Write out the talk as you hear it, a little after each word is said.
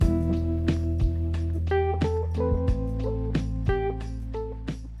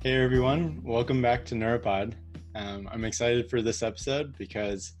Hey everyone, welcome back to Neuropod. I'm excited for this episode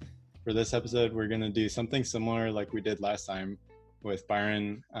because for this episode we're going to do something similar like we did last time with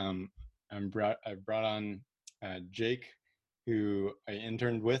Byron. I brought on Jake, who I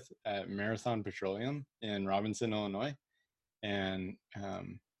interned with at Marathon Petroleum in Robinson, Illinois, and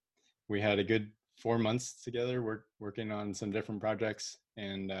we had a good 4 months together working on some different projects,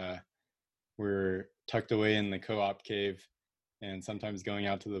 and we're tucked away in the co-op cave and sometimes going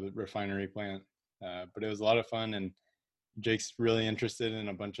out to the refinery plant. But it was a lot of fun, and Jake's really interested in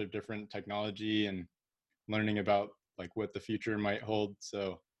a bunch of different technology and learning about like what the future might hold.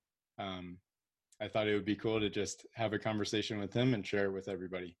 So um, I thought it would be cool to just have a conversation with him and share it with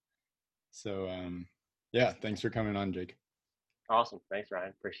everybody. So yeah, thanks for coming on, Jake. Awesome. Thanks,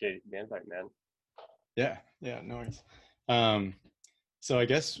 Ryan. Appreciate the invite, man. Yeah, no worries. Um, so I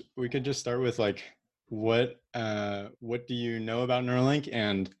guess we could just start with like what do you know about Neuralink,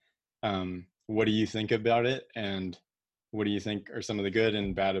 and what do you think about it, and what do you think are some of the good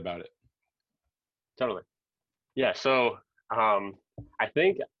and bad about it? Totally. Yeah. Um, I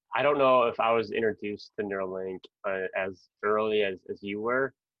think I don't know if I was introduced to Neuralink as early as you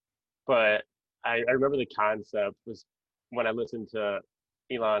were, but I remember the concept was when I listened to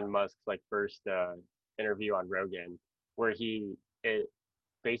Elon Musk's like first interview on Rogan, where he it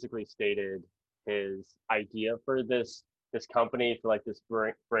basically stated his idea for this company for like this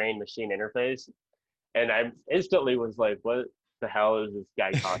brain machine interface, and I instantly was like, what the hell is this guy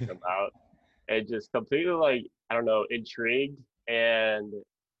talking about? And just completely like I don't know, intrigued and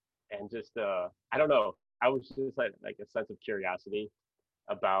just I don't know. I was just like a sense of curiosity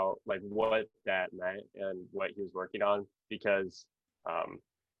about like what that meant and what he was working on because um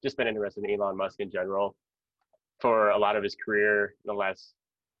just been interested in Elon Musk in general for a lot of his career in the last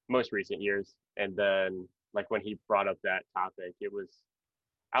most recent years. And then like when he brought up that topic, it was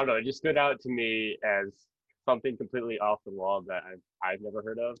I don't know, it just stood out to me as something completely off the wall that I've never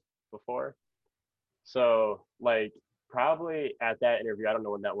heard of before. So like probably at that interview, I don't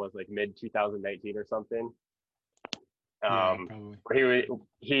know when that was, like mid 2019 or something. Yeah, probably. Where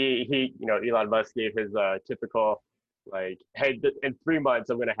Elon Musk gave his typical like, hey, in 3 months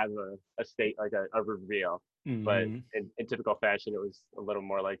I'm gonna have a state like a reveal, but Hmm. in typical fashion, it was a little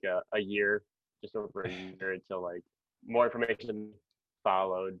more like a year, just over a year until like more information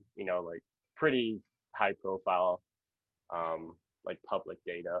followed. Like pretty high profile, like public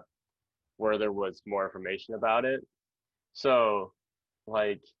data where there was more information about it. So,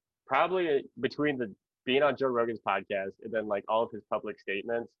 like, probably between the being on Joe Rogan's podcast and then like all of his public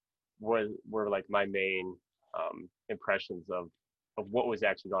statements were like my main impressions of what was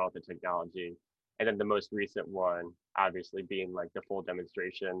actually going on with the technology. And then the most recent one, obviously, being like the full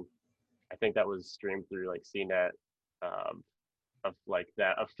demonstration. I think that was streamed through like CNET, um, of like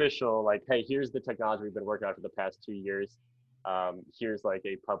that official, like, hey, here's the technology we've been working on for the past 2 years. Here's like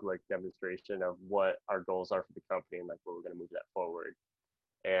a public demonstration of what our goals are for the company and like where we're going to move that forward.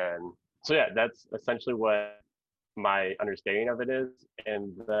 And so yeah, that's essentially what my understanding of it is.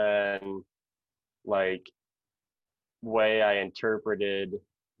 And then like way I interpreted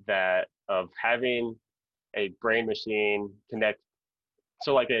that of having a brain machine connect,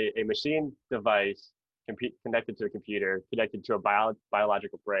 so like a machine device connected to a computer, connected to a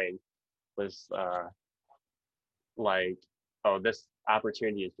biological brain was like, oh, this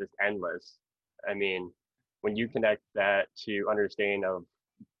opportunity is just endless. I mean, when you connect that to understanding of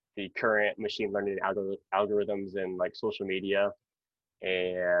the current machine learning algorithms and like social media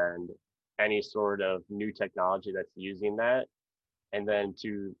and any sort of new technology that's using that, and then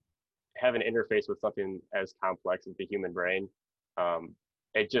to have an interface with something as complex as the human brain, um,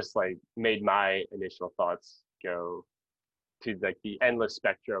 it just like made my initial thoughts go to like the endless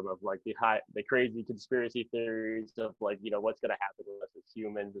spectrum of like the crazy conspiracy theories of like what's going to happen to us as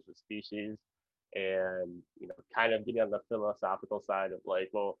humans as a species, and kind of getting on the philosophical side of like,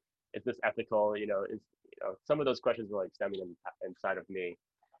 well, is this ethical, is some of those questions were like stemming inside of me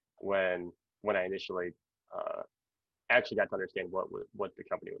when I initially uh, actually got to understand what the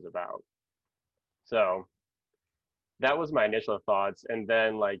company was about. So that was my initial thoughts, and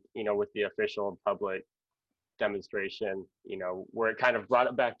then like with the official public demonstration, where it kind of brought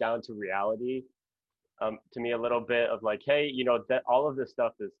it back down to reality, to me a little bit of like, hey, that all of this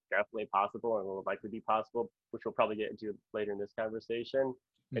stuff is definitely possible and will likely be possible, which we'll probably get into later in this conversation.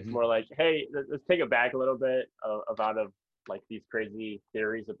 It's Hmm. more like, hey, let's take it back a little bit of out of like these crazy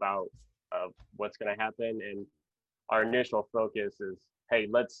theories about what's going to happen, and our initial focus is, hey,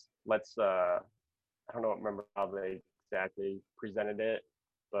 let's I don't know, remember how they exactly presented it,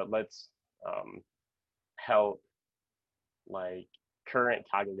 but let's um, help like current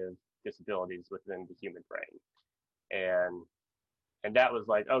cognitive disabilities within the human brain. And that was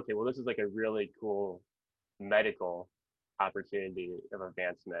like, okay, well, this is like a really cool medical opportunity of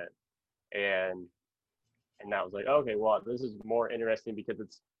advancement. And and that was like, okay, well, this is more interesting because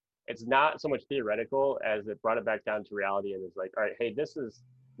it's not so much theoretical as it brought it back down to reality, and it's like, all right, hey, this is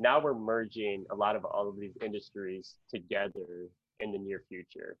now we're merging a lot of all of these industries together in the near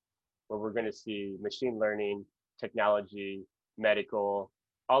future, where we're going to see machine learning, technology, medical,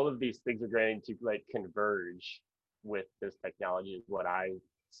 all of these things are going to like converge with this technology is what I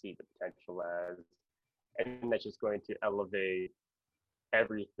see the potential as. And that's just going to elevate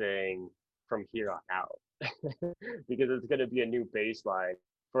everything from here on out because it's going to be a new baseline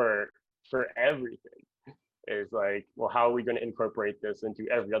for everything. It's like, well, how are we going to incorporate this into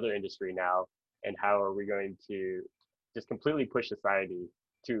every other industry now, and how are we going to just completely push society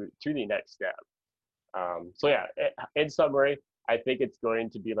to the next step? So yeah, in summary, I think it's going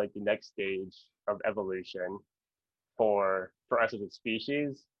to be like the next stage of evolution for us as a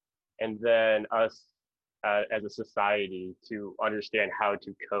species, and then us as a society to understand how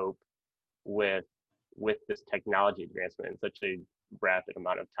to cope with this technology advancement in such a rapid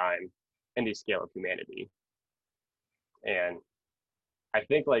amount of time in the scale of humanity. And I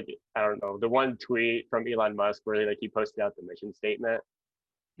think like I don't know, the one tweet from Elon Musk where he posted out the mission statement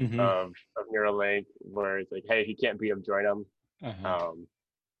Mm-hmm. of Neuralink where it's like, hey, if you can't beat him, join him. Uh-huh.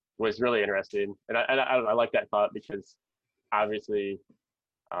 Was really interesting, and I like that thought because obviously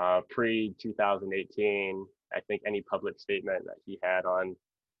pre 2018, I think any public statement that he had on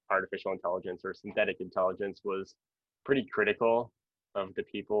artificial intelligence or synthetic intelligence was pretty critical of the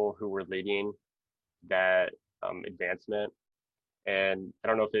people who were leading that advancement. And I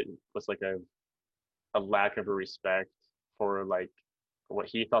don't know if it was like a lack of a respect for like what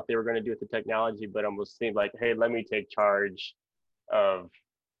he thought they were going to do with the technology, but almost seemed like, hey, let me take charge of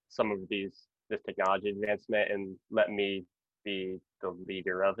some of this technology advancement and let me be the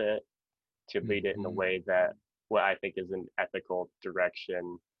leader of it, to lead it in a Mm-hmm. way that what I think is an ethical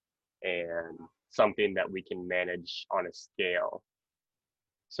direction and something that we can manage on a scale.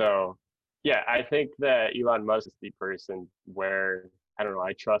 So yeah, I think that Elon Musk is the person where I don't know,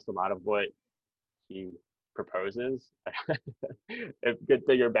 I trust a lot of what he proposes. If good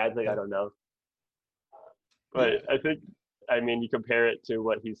thing or bad thing, I Yeah. don't know. But Yeah. I think, I mean, you compare it to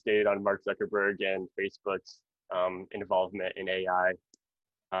what he stated on Mark Zuckerberg and Facebook's involvement in AI,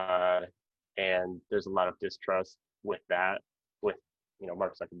 and there's a lot of distrust with that, with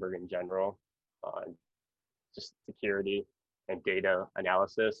Mark Zuckerberg in general, on just security and data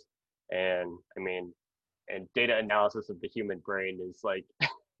analysis. And I mean, and data analysis of the human brain is like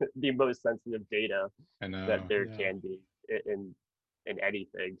the most sensitive data I that know. there Yeah. can be in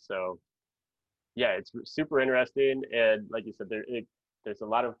anything. So yeah, it's super interesting, and like you said, there's a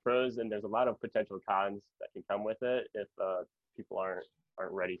lot of pros and there's a lot of potential cons that can come with it if people aren't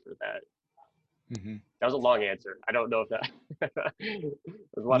ready for that. Mm-hmm. That was a long answer. I don't know if that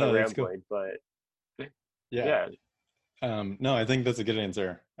was a lot of No, that's cool. rambling, but Yeah. yeah, No, I think that's a good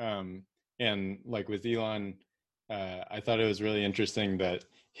answer. And like with Elon, I thought it was really interesting that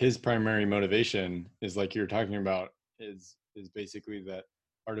his primary motivation is like you're talking about is basically that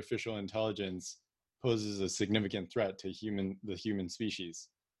artificial intelligence poses a significant threat to the human species.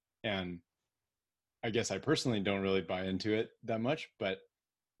 And I guess I personally don't really buy into it that much, but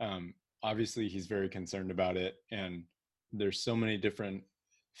um, obviously he's very concerned about it. And there's so many different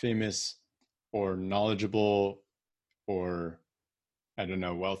famous or knowledgeable or I don't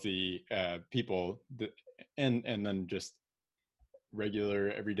know, wealthy people, that, and then just regular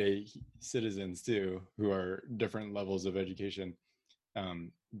everyday citizens too, who are different levels of education,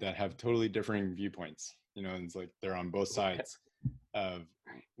 that have totally differing viewpoints. You know, and it's like they're on both sides of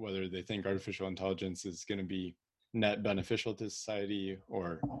whether they think artificial intelligence is going to be net beneficial to society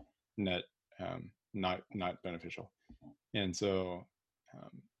or net not beneficial. And so,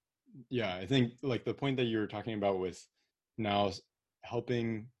 um, yeah, I think like the point that you were talking about with now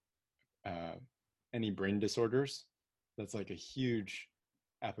helping uh, any brain disorders, that's like a huge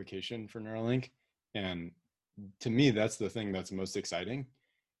application for Neuralink. And to me, that's the thing that's most exciting.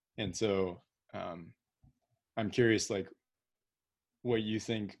 And so um, I'm curious, like, what you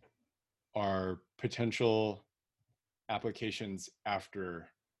think are potential applications after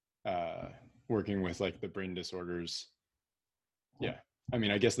uh, working with like the brain disorders. Yeah. I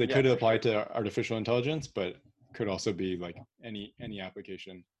mean, I guess they yeah, could for apply sure. to artificial intelligence, but could also be like any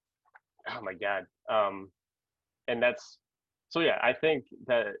application. Oh my God. And that's so yeah, I think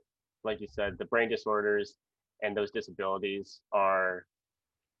that like you said, the brain disorders and those disabilities are,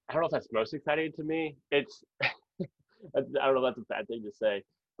 I don't know if that's most exciting to me. It's I don't know if that's a bad thing to say,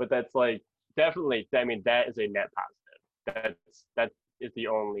 but that's like definitely. I mean, that is a net positive. That is the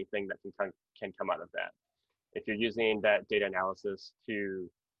only thing that can come out of that. If you're using that data analysis to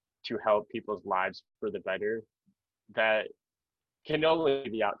help people's lives for the better, that can only be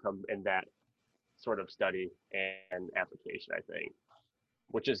the outcome in that sort of study and application, I think,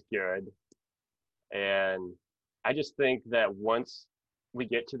 which is good. And I just think that once we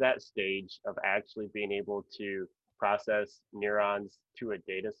get to that stage of actually being able to process neurons to a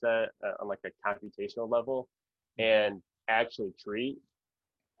data set on like a computational level and actually treat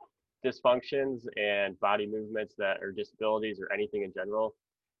dysfunctions and body movements that are disabilities or anything in general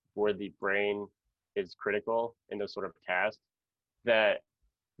where the brain is critical in those sort of tasks, that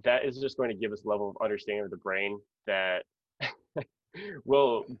that is just going to give us a level of understanding of the brain that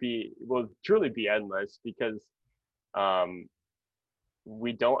will truly be endless because um,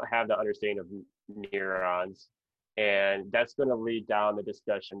 we don't have the understanding of neurons, and that's going to lead down the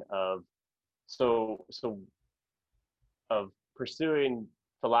discussion of so of pursuing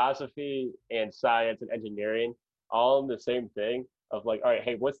philosophy and science and engineering all in the same thing of like, all right,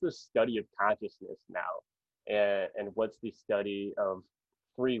 hey, what's the study of consciousness now, and what's the study of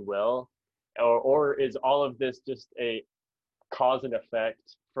free will, or is all of this just a cause and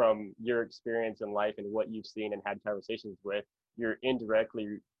effect from your experience in life and what you've seen and had conversations with? You're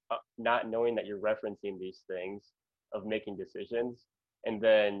indirectly not knowing that you're referencing these things of making decisions, and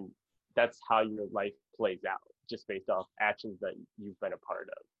then that's how your life plays out just based off actions that you've been a part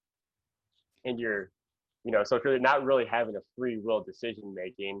of. And so if you're not really having a free will decision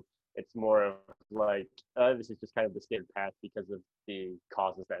making, it's more of like, this is just kind of the standard path because of the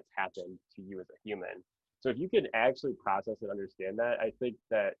causes that's happened to you as a human. So if you can actually process and understand that, I think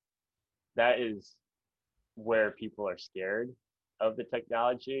that that is where people are scared of the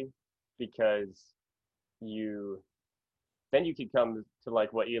technology, because you then you can come to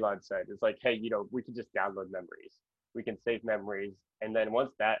like what Elon said. It's like, hey, we can just download memories. We can save memories. And then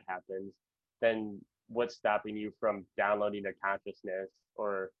once that happens, then what's stopping you from downloading a consciousness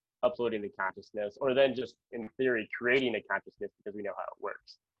or uploading the consciousness, or then just in theory creating a consciousness because we know how it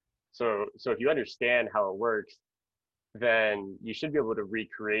works. So if you understand how it works, then you should be able to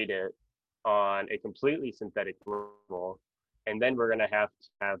recreate it on a completely synthetic level. And then we're going to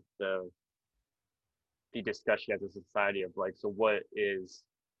have the discussion as a society of like, so what is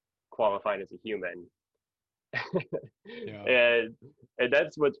qualifying as a human? Yeah. and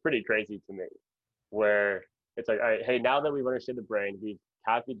that's what's pretty crazy to me, where it's like, all right, hey, now that we've understood the brain, we've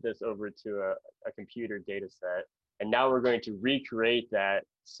copied this over to a computer data set, and now we're going to recreate that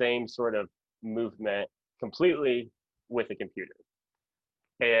same sort of movement completely with a computer.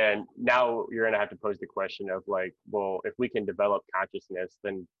 And now you're going to have to pose the question of like, well, if we can develop consciousness,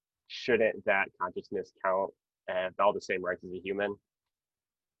 then shouldn't that consciousness count and have all the same rights as a human?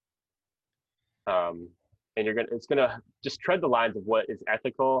 And it's gonna just tread the lines of what is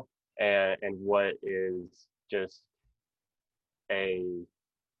ethical and what is just a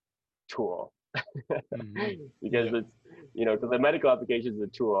tool. Mm-hmm. Because Yeah. it's because the medical application is a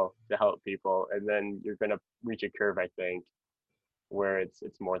tool to help people, and then you're gonna reach a curve, I think, where it's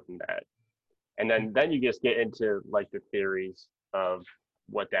more than that. And then you just get into like the theories of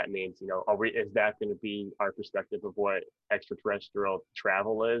what that means. Is that going to be our perspective of what extraterrestrial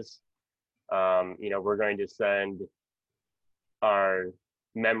travel is? We're going to send our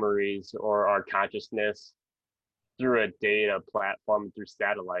memories or our consciousness through a data platform through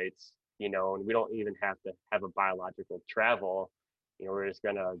satellites, and we don't even have to have a biological travel. We're just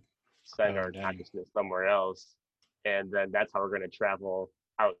going to send Oh, our dang. consciousness somewhere else. And then that's how we're going to travel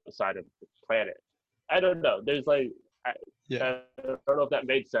outside of the planet. I don't know. There's like, Yeah. I don't know if that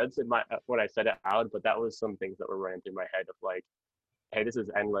made sense in my when I said it out, but that was some things that were running through my head of like, hey, this is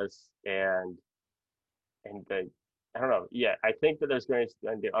endless, and the I don't know. Yeah, I think that there's going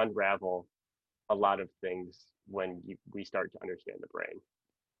to unravel a lot of things when we start to understand the brain.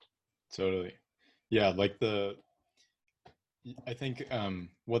 Totally. Yeah, like I think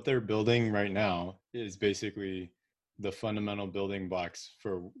what they're building right now is basically the fundamental building blocks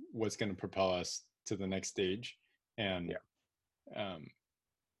for what's going to propel us to the next stage. And Yeah. um,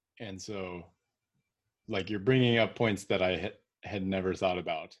 and so like you're bringing up points that I had never thought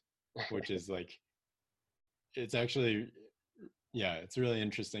about, which is like it's actually, yeah, it's really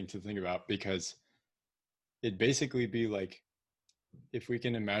interesting to think about because it'd basically be like if we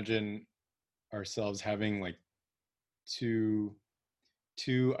can imagine ourselves having like two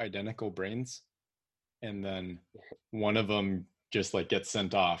two identical brains, and then one of them just like gets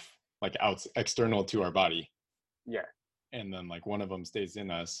sent off like out external to our body, Yeah. and then like one of them stays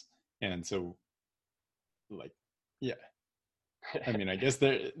in us, and so like Yeah. I mean, I guess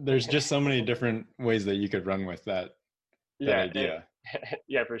there's just so many different ways that you could run with that Yeah, idea.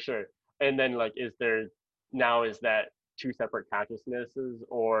 yeah, for sure. And then like, is that two separate consciousnesses,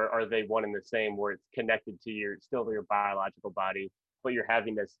 or are they one and the same, where it's connected to your biological body, but you're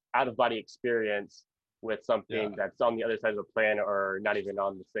having this out of body experience with Yeah. something that's on the other side of the planet, or not even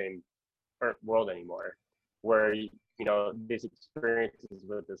on the same Earth world anymore, where these experiences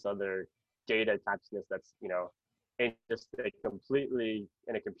with this other data consciousness that's in just completely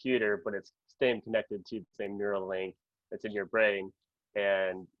in a computer, but it's staying connected to the same neural link that's in your brain,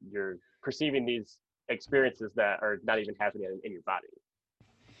 and you're perceiving these experiences that are not even happening in your body.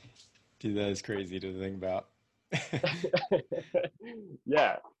 Dude, that is crazy to think about.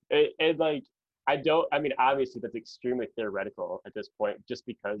 Yeah, and like I mean, obviously that's extremely theoretical at this point, just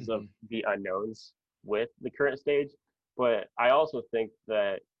because of Hmm. the unknowns with the current stage. But I also think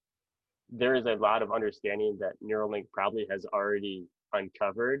that there is a lot of understanding that Neuralink probably has already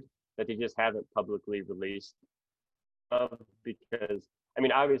uncovered, that they just haven't publicly released of, because I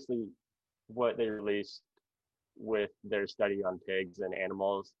mean, obviously what they released with their study on pigs and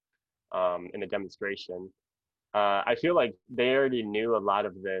animals, in the demonstration, I feel like they already knew a lot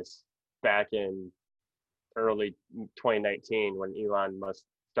of this back in early 2019, when Elon Musk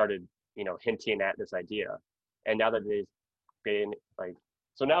started, hinting at this idea. And now that they've been like,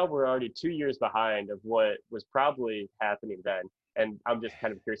 so now we're already 2 years behind of what was probably happening then. And I'm just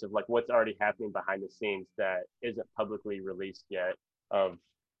kind of curious of like what's already happening behind the scenes that isn't publicly released yet, of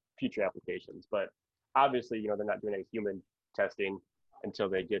future applications. But obviously, they're not doing any human testing until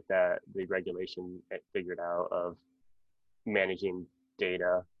they get the regulation figured out of managing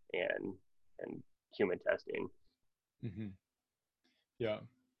data and human testing. Hmm. Yeah.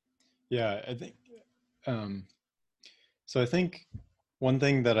 Yeah. I think, um, so I think one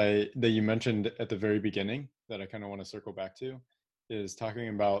thing that you mentioned at the very beginning that I kind of want to circle back to is talking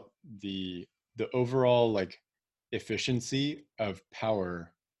about the overall like efficiency of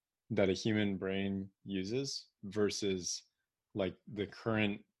power that a human brain uses versus like the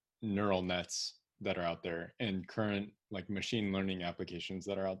current neural nets that are out there and current like machine learning applications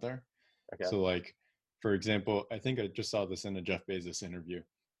that are out there. Okay. So like for example, I think I just saw this in a Jeff Bezos interview.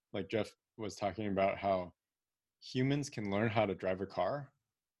 Like Jeff was talking about how humans can learn how to drive a car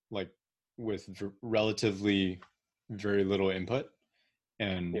like with relatively very little input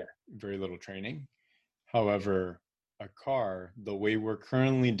and Yeah. very little training. However, a car, the way we're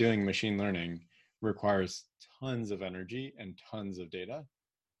currently doing machine learning, requires tons of energy and tons of data.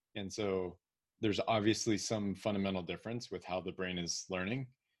 And so there's obviously some fundamental difference with how the brain is learning.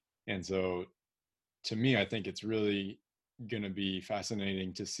 And so to me, I think it's really going to be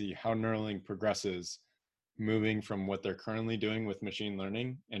fascinating to see how Neuralink progresses, moving from what they're currently doing with machine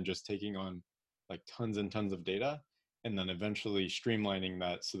learning and just taking on like tons and tons of data, and then eventually streamlining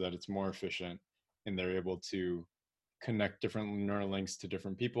that so that it's more efficient and they're able to connect different neural links to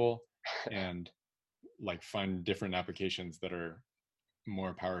different people and like find different applications that are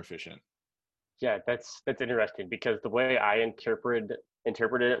more power efficient. Yeah, that's interesting, because the way I interpreted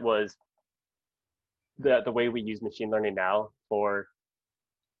it was the way we use machine learning now for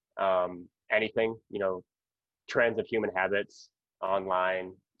anything, trends of human habits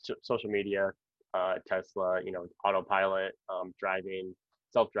online, social media, Tesla, autopilot, driving,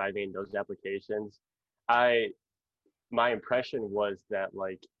 self-driving, those applications. I My impression was that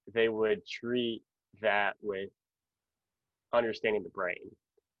like they would treat that with understanding the brain.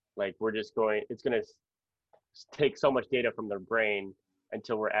 Like it's going to take so much data from their brain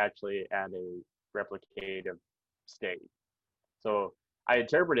until we're actually at a replicative state. So I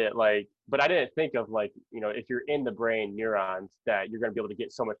interpret it like, but I didn't think of like, if you're in the brain neurons, that you're going to be able to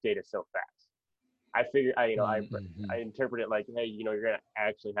get so much data so fast. I figured, Mm-hmm. I interpret it like, hey, you're going to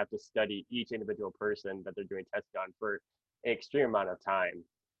actually have to study each individual person that they're doing tests on for an extreme amount of time.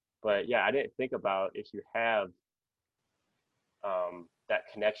 But yeah, I didn't think about, if you have that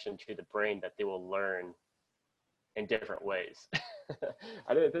connection to the brain, that they will learn in different ways.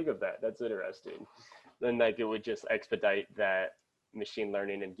 I didn't think of that. That's interesting. Then like it would just expedite that machine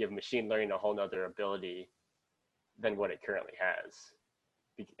learning and give machine learning a whole nother ability than what it currently has,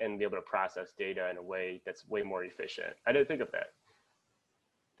 and be able to process data in a way that's way more efficient. I didn't think of that.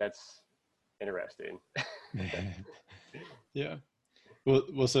 That's interesting. Yeah.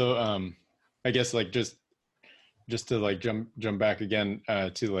 Well, so I guess like just to like jump back again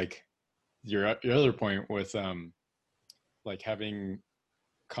to like your other point with like having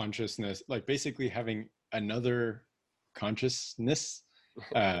consciousness, like basically having another consciousness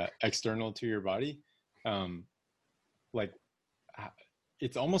external to your body. Um, like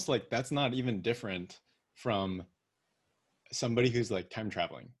it's almost like that's not even different from somebody who's like time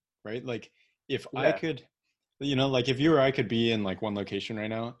traveling, right? Like if I Yeah, could, like if you or I could be in like one location right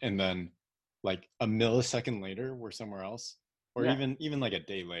now and then like a millisecond later we're somewhere else, or yeah, even like a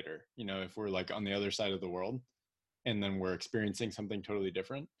day later, if we're like on the other side of the world and then we're experiencing something totally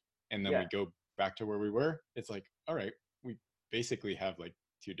different and then we yeah, go back to where we were, it's like, all right, we basically have like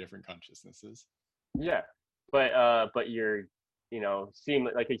two different consciousnesses. yeah. But you're, seem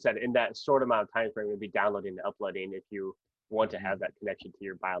like you said, in that short amount of time frame, you'll be downloading and uploading if you want to Mhm. have that connection to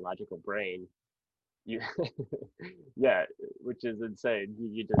your biological brain. You, yeah, which is insane.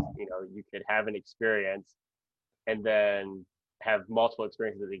 You just, you could have an experience and then have multiple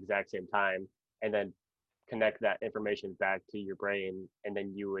experiences at the exact same time, and then connect that information back to your brain, and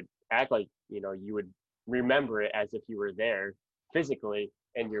then you would act like, you would remember it as if you were there physically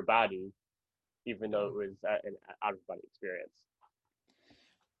in your body, even though Yeah. it was an out of body experience.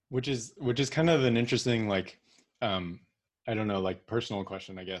 Which is kind of an interesting like um I don't know, like personal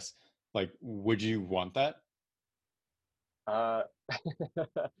question, I guess. Like would you want that? uh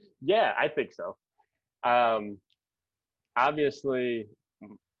yeah, I think so. um Obviously,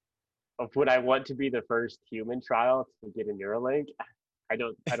 would I want to be the first human trial to get a Neuralink? I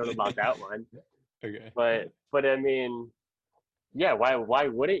don't know about that one. Okay. But I mean, yeah, why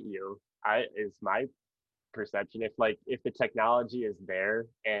wouldn't you? I is my perception. If the technology is there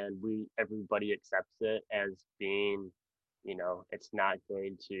and everybody accepts it as being, it's not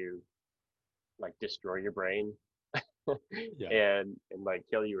going to like destroy your brain Yeah. and like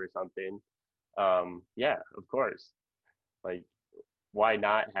kill you or something. Yeah, of course. Like, why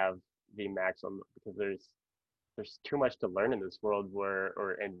not have the maximum? Because there's too much to learn in this world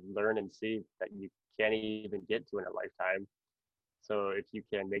and learn and see that you can't even get to in a lifetime. So if you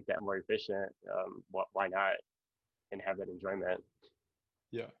can make that more efficient, why not, and have that enjoyment?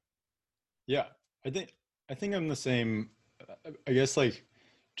 Yeah. Yeah. I think I think I'm the same. I guess like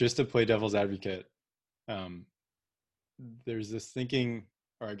just to play devil's advocate, um there's this thinking,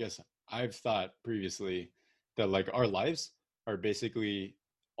 or I guess I've thought previously that like our lives are basically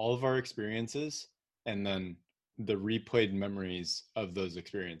all of our experiences and then the replayed memories of those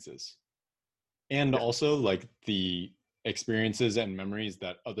experiences. And Yeah. also like the experiences and memories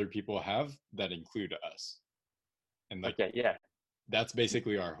that other people have that include us. And like Okay. Yeah. that's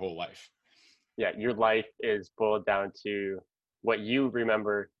basically our whole life. Yeah. Your life is boiled down to what you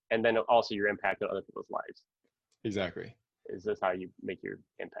remember, and then also your impact on other people's lives. Exactly. Is this how you make your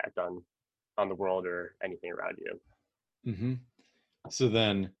impact on the world or anything around you? Hmm. So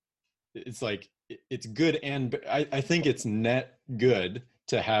then it's like it's good and I think it's net good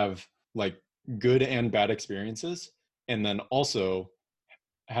to have like good and bad experiences and then also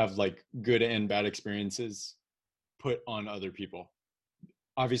have like good and bad experiences put on other people.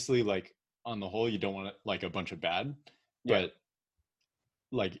 Obviously like on the whole you don't want like a bunch of bad, Yeah. but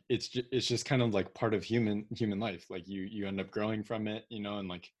like it's just kind of like part of human life. Like you end up growing from it, and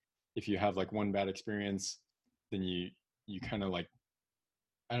like if you have like one bad experience, then you kind of like,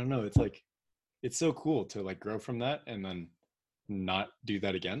 I don't know, it's like it's so cool to like grow from that and then not do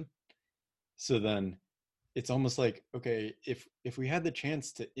that again. So then it's almost like, okay, if we had the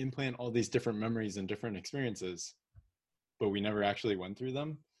chance to implant all these different memories and different experiences but we never actually went through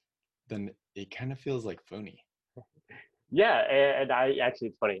them, then it kind of feels like phony. Yeah. And I actually,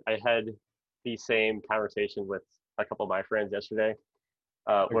 it's funny. I had the same conversation with a couple of my friends yesterday,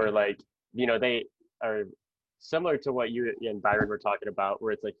 where Okay. like, they are similar to what you and Byron were talking about,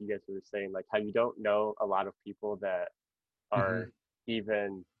 where it's like you guys were saying like how you don't know a lot of people that Hmm. are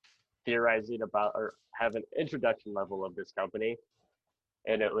even theorizing about or have an introduction level of this company.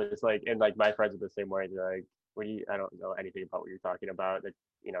 And it was like, and like my friends are the same way. They're like, what do you, I don't know anything about what you're talking about. That,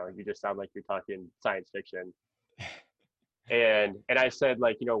 you just sound like you're talking science fiction. And I said,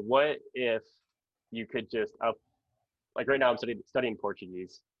 like, what if you could just like right now I'm studying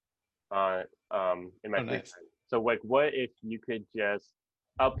Portuguese in my Oh, free nice. time. So like, what if you could just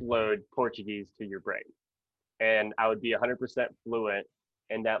upload Portuguese to your brain, and I would be 100% fluent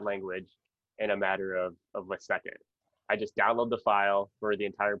in that language in a matter of a second. I just download the file for the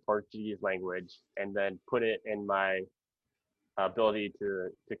entire Portuguese language and then put it in my ability to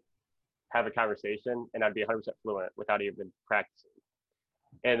have a conversation, and I'd be 100% fluent without even practicing.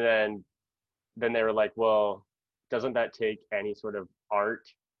 And then they were like, well, doesn't that take any sort of art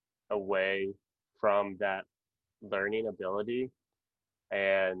away from that learning ability?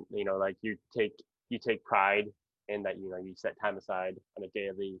 And like you take pride in that, you set time aside on a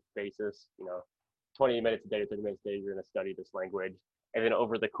daily basis, 20 minutes a day or 30 minutes a day, you're going to study this language, and then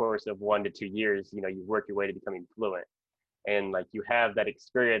over the course of 1 to 2 years, you work your way to becoming fluent, and like you have that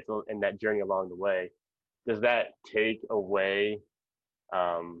experience and that journey along the way. does that take away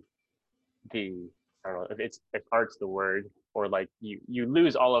the, I don't know if art's the word, or like you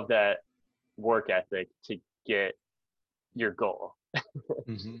lose all of that work ethic to get your goal.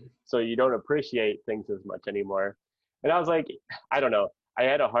 Mm-hmm. So you don't appreciate things as much anymore. And I was like, I don't know. I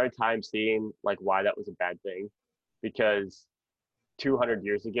had a hard time seeing like why that was a bad thing, because 200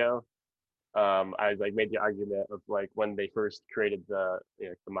 years ago, I like made the argument of like when they first created the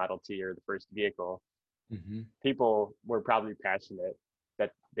Model T, or the first vehicle, Mm-hmm. people were probably passionate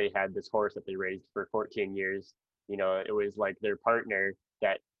that they had this horse that they raised for 14 years. It was like their partner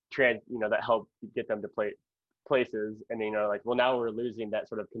that that helped get them to places. And like, well, now we're losing that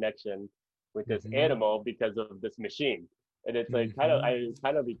sort of connection with this Mm-hmm. animal because of this machine. And it's like Mm-hmm. I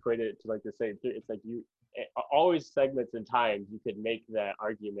kind of equate it to like the same thing. It's like always segments in time you could make that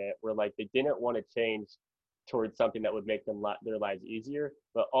argument where like they didn't want to change towards something that would make their lives easier,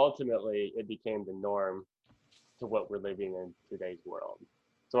 but ultimately it became the norm to what we're living in today's world.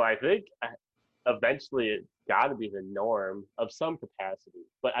 So I think eventually it's got to be the norm of some capacity,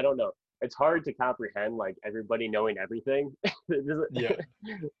 but I don't know. It's hard to comprehend like everybody knowing everything. Yeah.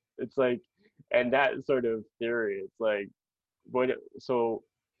 It's like, and that sort of theory, it's like, so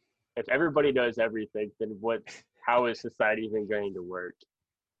if everybody knows everything, then how is society even going to work?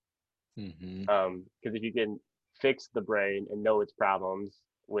 Mm-hmm. Because if you can fix the brain and know its problems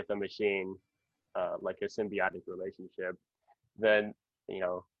with a machine, like a symbiotic relationship, then you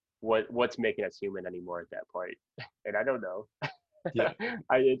know what's making us human anymore at that point. And I don't know. Yeah.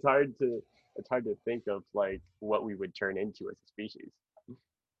 It's hard to think of like what we would turn into as a species.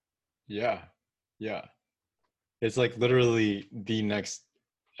 Yeah. Yeah. It's like literally the next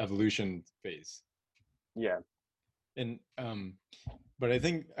evolution phase. Yeah. And but I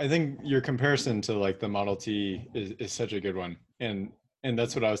think your comparison to like the Model T is such a good one. And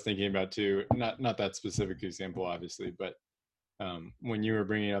that's what I was thinking about too. Not that specific example, obviously, but when you were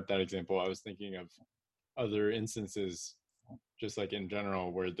bringing up that example, I was thinking of other instances, just like in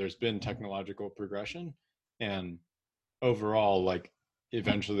general, where there's been technological progression, and overall, like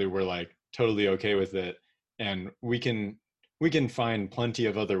eventually we're like totally okay with it, and we can find plenty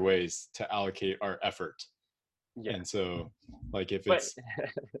of other ways to allocate our effort. Yeah. And so, like if But it's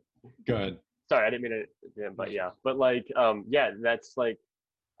good, sorry, I didn't mean to. Yeah, but yeah. But like, yeah, that's like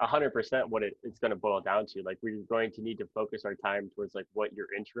 100% what it's going to boil down to. Like, we're going to need to focus our time towards like what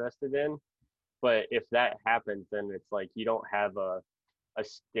you're interested in. But if that happens, then it's like you don't have a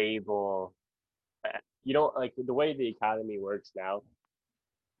stable. You don't like the way the economy works now.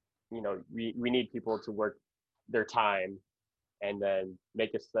 We need people to work their time and then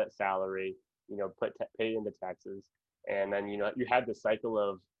make a set salary. Pay into taxes, and then you have the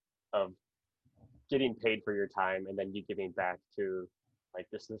cycle of getting paid for your time, and then you giving back to like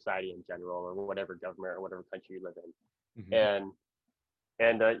the society in general, or whatever government or whatever country you live in. mm-hmm.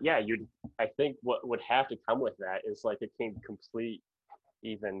 And yeah, I think what would have to come with that is like a complete,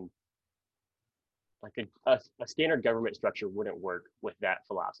 even like a standard government structure wouldn't work with that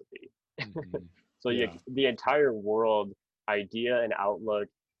philosophy. Mm-hmm. So Yeah, the entire world idea and outlook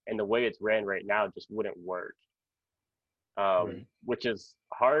and the way it's ran right now just wouldn't work, right. which is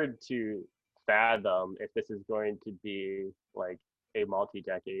hard to fathom if this is going to be like a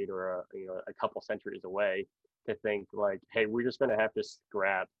multi-decade or a couple centuries away. To think like, hey, we're just going to have to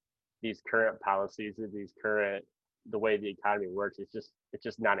scrap these current policies and the way the economy works. It's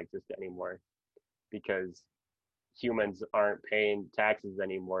just non-existent anymore, because humans aren't paying taxes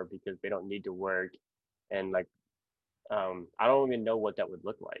anymore because they don't need to work. And like, I don't even know what that would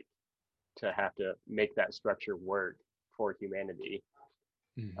look like to have to make that structure work for humanity.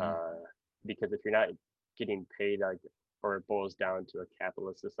 Mm-hmm. uh, because if you're not getting paid, like, or it boils down to a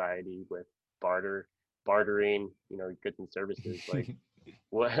capitalist society with bartering, goods and services, like,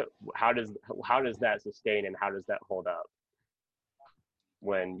 what how does that sustain, and how does that hold up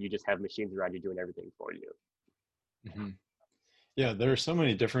when you just have machines around you doing everything for you? Mm-hmm. Yeah, there are so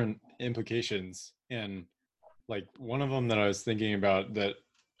many different implications, and like one of them that I was thinking about that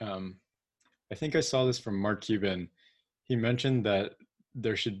um, I think I saw this from Mark Cuban. He mentioned that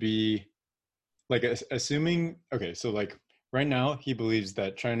there should be like assuming okay, so like right now he believes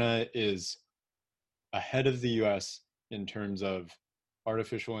that China is ahead of the US in terms of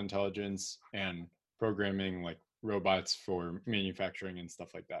artificial intelligence and programming like robots for manufacturing and stuff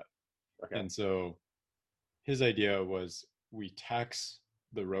like that. Okay. And so his idea was we tax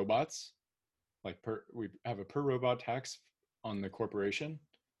the robots, like we have a per robot tax on the corporation,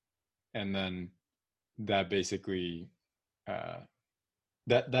 and then that basically uh,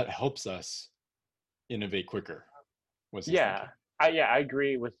 that helps us innovate quicker, was his Yeah, thinking. I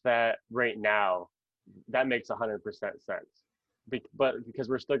agree with that right now, that makes 100% sense. But because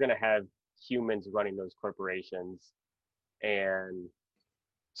we're still going to have humans running those corporations, and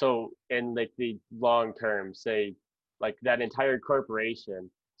so in like the long term, say like that entire corporation.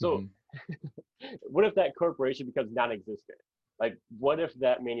 So Hmm. what if that corporation becomes non-existent? Like, what if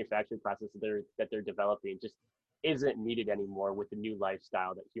that manufacturing process that they're developing just isn't needed anymore with the new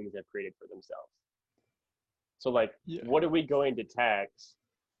lifestyle that humans have created for themselves? So, like, Yeah. what are we going to tax?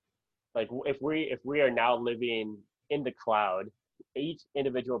 Like, if we are now living in the cloud, each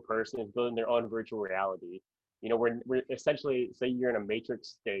individual person is building their own virtual reality. We're essentially, say you're in a matrix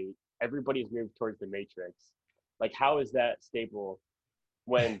state. Everybody's moved towards the matrix. Like, how is that stable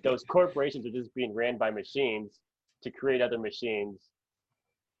when those corporations are just being ran by machines to create other machines,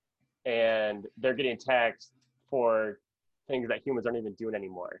 and they're getting taxed for things that humans aren't even doing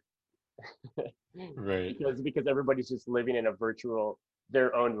anymore? Right. Because everybody's just living in a virtual,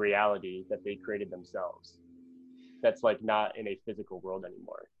 their own reality that they created themselves, that's like not in a physical world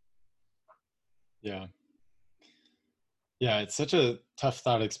anymore. Yeah. Yeah, it's such a tough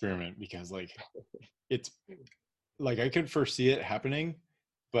thought experiment because like it's like I could foresee it happening,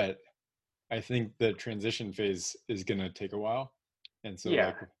 but I think the transition phase is gonna take a while. And so Yeah,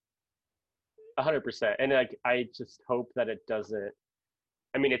 like 100%. And like I just hope that it doesn't.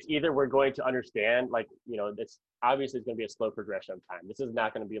 I mean, it's either we're going to understand, like, it's obviously it's going to be a slow progression of time. This is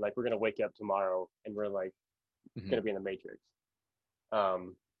not going to be like we're going to wake up tomorrow and we're like going mhm, to be in the matrix,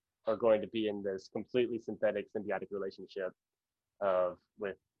 um, or going to be in this completely synthetic symbiotic relationship of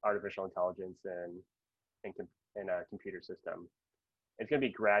with artificial intelligence and a computer system. It's going to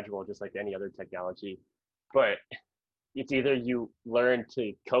be gradual, just like any other technology. But it's either you learn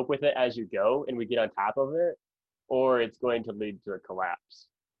to cope with it as you go and we get on top of it, or it's going to lead to a collapse,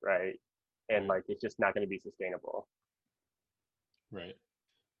 right? And right, like it's just not going to be sustainable. right.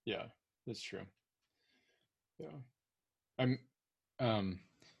 Yeah, that's true. Yeah. I'm um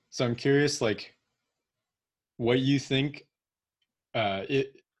so I'm curious like what you think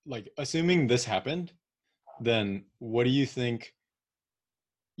it like assuming this happened, then what do you think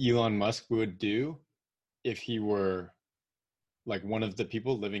Elon Musk would do if he were like one of the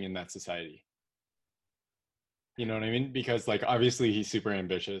people living in that society? You know what I mean? Because like obviously he's super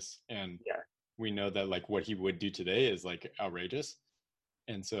ambitious and Yeah. we know that like what he would do today is like outrageous.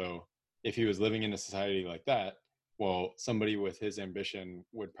 And so if he was living in a society like that, well, somebody with his ambition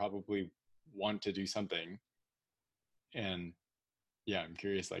would probably want to do something. And yeah, I'm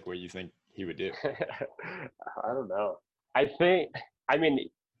curious like what you think he would do. I don't know. I think, I mean,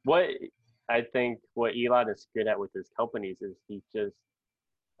 what I think what Elon is good at with his companies is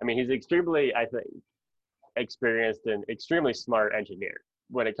I mean, he's extremely, I think, experienced and extremely smart engineer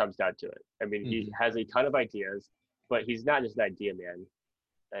when it comes down to it. I mean, he Hmm. has a ton of ideas, but he's not just an idea man.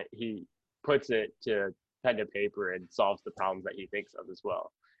 He puts it to pen to paper and solves the problems that he thinks of as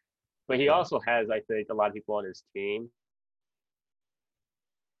well. But he Right. also has, I think, a lot of people on his team.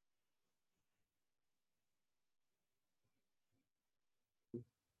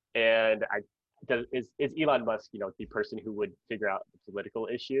 And is Elon Musk, the person who would figure out the political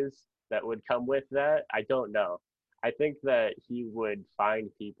issues that would come with that? I don't know. I think that he would find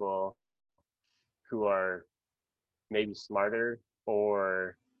people who are maybe smarter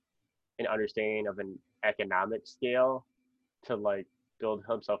or an understanding of an economic scale to like build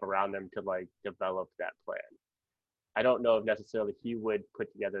himself around them to like develop that plan. I don't know if necessarily he would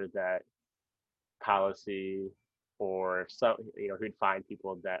put together that policy, or some, who'd find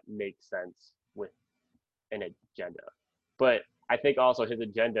people that make sense with an agenda. But I think also his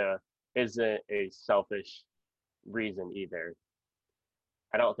agenda isn't a selfish reason either.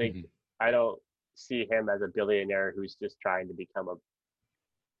 I don't think Hmm. I don't see him as a billionaire who's just trying to become a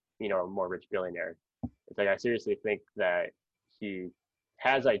more rich billionaire. It's like I seriously think that he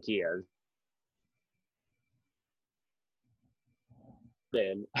has ideas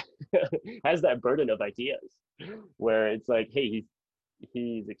and has that burden of ideas where it's like, hey,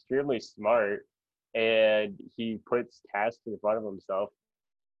 he's extremely smart and he puts tasks in front of himself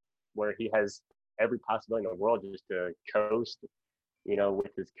where he has every possibility in the world just to coast,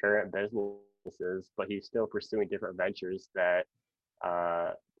 with his current businesses, but he's still pursuing different ventures that,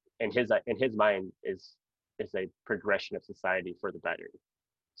 uh, in his mind, is a progression of society for the better.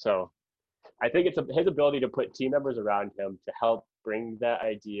 So I think it's his ability to put team members around him to help bring that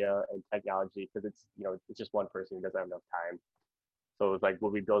idea and technology, because it's just one person who doesn't have enough time. So it's like, will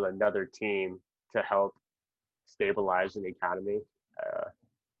we build another team to help stabilize an economy? Uh,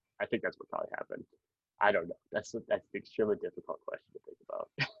 I think that's what probably happened. I don't know. That's an extremely difficult question to think about.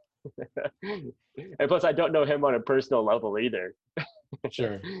 And plus, I don't know him on a personal level either.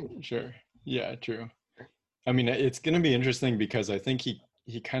 Sure. Sure. Yeah, true. I mean, it's going to be interesting because I think he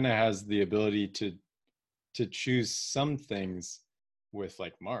kind of has the ability to choose some things with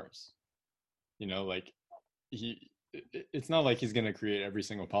like Mars. You know, like it's not like he's going to create every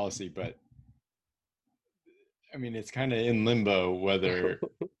single policy, but I mean, it's kind of in limbo whether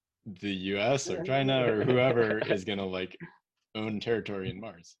the US or China or whoever is going to like own territory in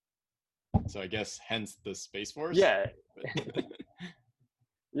Mars. So I guess hence the Space Force. Yeah,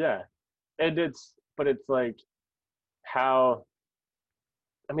 yeah, and but it's like how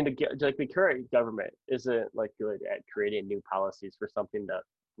I mean, like the current government isn't like good at creating new policies for something that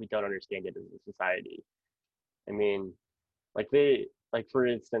we don't understand yet as a society. I mean, like for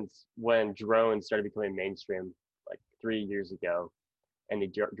instance, when drones started becoming mainstream like 3 years ago, and the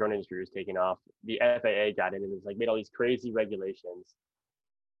drone industry was taking off, the FAA got in and was like made all these crazy regulations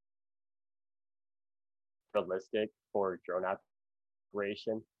realistic for drone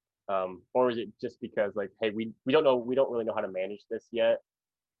operation. Or is it just because like, hey, we don't know, we don't really know how to manage this yet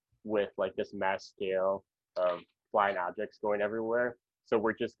with like this mass scale of flying objects going everywhere. So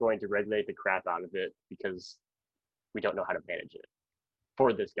we're just going to regulate the crap out of it because we don't know how to manage it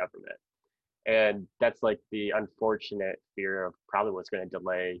for this government. And that's like the unfortunate fear of probably what's going to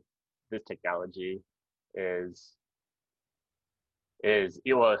delay this technology is it's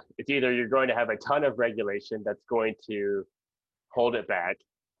either you're going to have a ton of regulation that's going to hold it back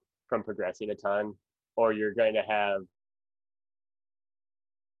from progressing a ton, or you're going to have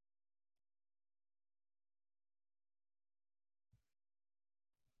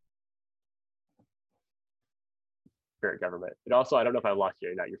spirit government. And also, I don't know if I lost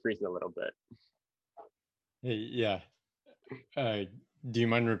you or not. You're freezing a little bit. Hey, yeah. Uh, do you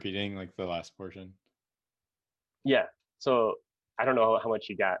mind repeating like the last portion? Yeah. So I don't know how much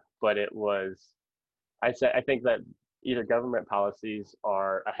you got, but it was I think that either government policies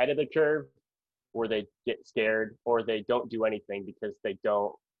are ahead of the curve where they get scared or they don't do anything because they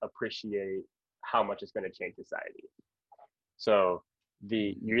don't appreciate how much it's going to change society. So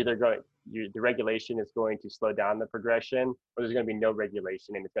you're either going the regulation is going to slow down the progression, or there's going to be no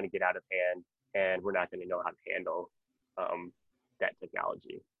regulation and it's going to get out of hand, and we're not going to know how to handle um, that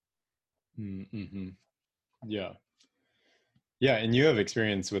technology. Mm-hmm. Yeah. Yeah, and you have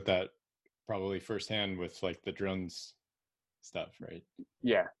experience with that probably firsthand with like the drones stuff, right?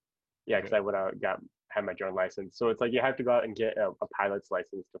 Yeah, yeah, because Okay. I would have got had my drone license. So it's like you have to go out and get a pilot's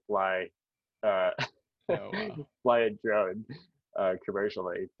license to fly uh, Oh wow. fly a drone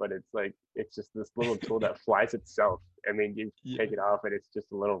commercially. But it's like it's just this little tool that flies itself. I mean, you take Yeah. it off and it's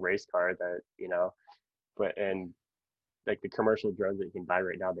just a little race car that But and like the commercial drones that you can buy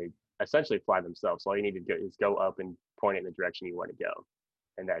right now, they essentially fly themselves. So all you need to do is go up and point it in the direction you want to go,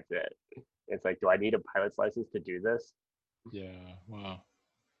 and that's it. It's like, do I need a pilot's license to do this? Yeah. Wow.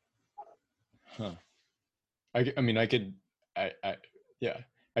 Huh. I mean, I, yeah,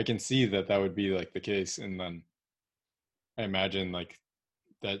 I can see that that would be like the case, and then I imagine like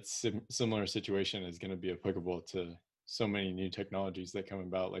that similar situation is going to be applicable to so many new technologies that come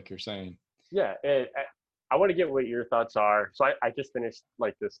about, like you're saying. Yeah, and I want to get what your thoughts are. So I just finished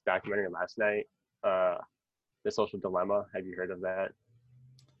like this documentary last night, uh, The Social Dilemma. Have you heard of that?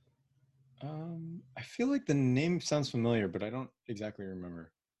 I feel like the name sounds familiar, but I don't exactly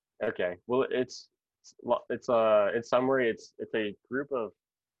remember. Okay, well it's in summary, it's a group of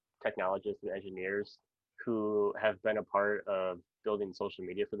technologists and engineers who have been a part of building social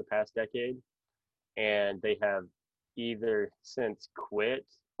media for the past decade, and they have either since quit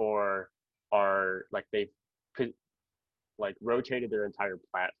or are like they've like rotated their entire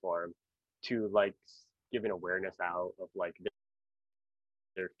platform to like giving awareness out of like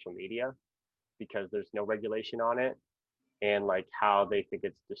their social media because there's no regulation on it, and like how they think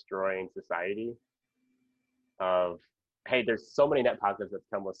it's destroying society of hey, there's so many net positives that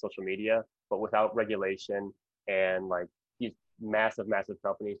come with social media, but without regulation and like these massive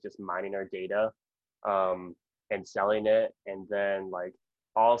companies just mining our data, um, and selling it, and then like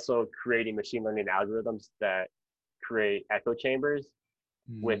also creating machine learning algorithms that create echo chambers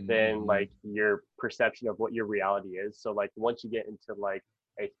within Mm-hmm. like your perception of what your reality is. So like once you get into like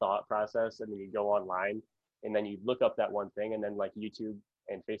a thought process and then you go online and then you look up that one thing, and then like YouTube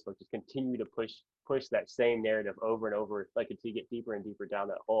and Facebook just continue to push that same narrative over and over, like until you get deeper and deeper down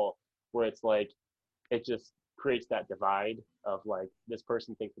that hole where it's like it just creates that divide of like this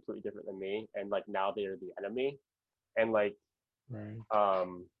person thinks completely different than me, and like now they're the enemy. And like Right.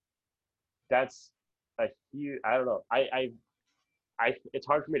 um that's a huge, I don't know, I it's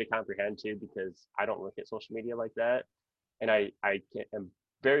hard for me to comprehend too because I don't look at social media like that, and am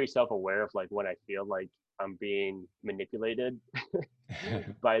very self aware of like when I feel like I'm being manipulated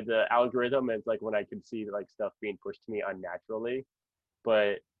by the algorithm. It's like when I could see like stuff being pushed to me unnaturally.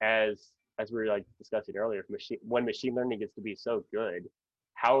 But as we were like discussing earlier, if when machine learning gets to be so good,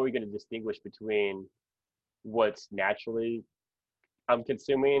 how are we going to distinguish between what's naturally I'm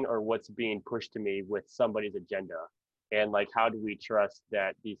consuming or what's being pushed to me with somebody's agenda? And like, how do we trust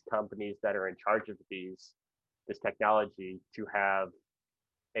that these companies that are in charge of this technology to have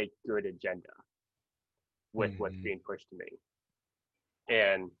a good agenda with what's Hmm. being pushed to me?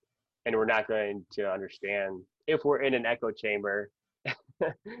 And we're not going to understand if we're in an echo chamber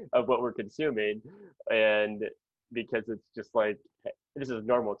of what we're consuming, and because it's just like this is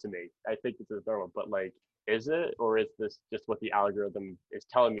normal to me. I think this is normal, but like, is it, or is this just what the algorithm is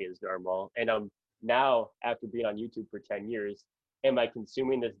telling me is normal? And now, after being on YouTube for 10 years, am I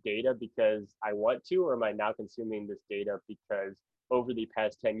consuming this data because I want to, or am I now consuming this data because over the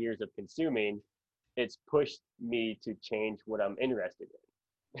past 10 years of consuming, it's pushed me to change what I'm interested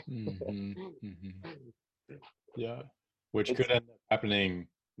Hmm. in? Hmm. Yeah, which It's could end up happening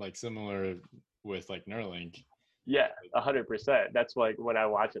like similar with like Neuralink. Yeah, 100%. That's like when I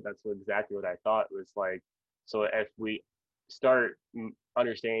watch it, that's exactly what I thought. It was like, so if we start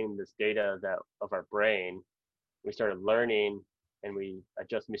understanding this data that of our brain, we started learning, and we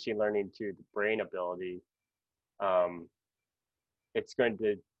adjust machine learning to the brain ability. Um, it's going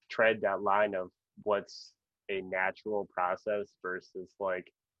to tread that line of what's a natural process versus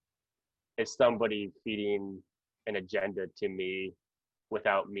like, is somebody feeding an agenda to me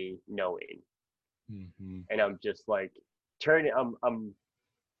without me knowing? Hmm. And I'm just like turning.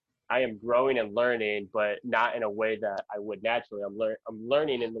 I am growing and learning, but not in a way that I would naturally. I'm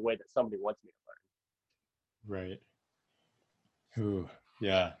learning in the way that somebody wants me to Right. Ooh,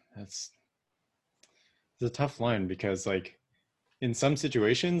 yeah, that's it's a tough line because like in some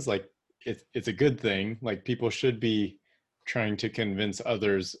situations, like it's a good thing. Like people should be trying to convince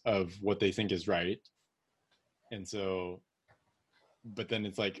others of what they think is right. And so, but then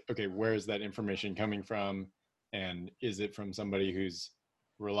it's like, okay, where is that information coming from? And is it from somebody who's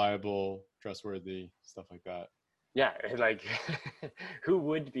reliable, trustworthy, stuff like that? learn. Yeah, like who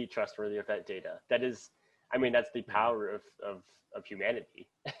would be trustworthy of that data? That is, I mean, that's the Yeah. power of humanity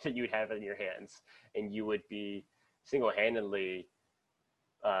that you'd have in your hands, and you would be single-handedly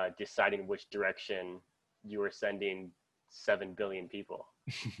deciding which direction you are sending 7 billion people.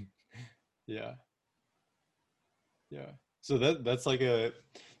 Yeah. Yeah. So that's like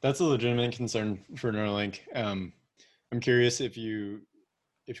that's a legitimate concern for Neuralink. I'm curious if you're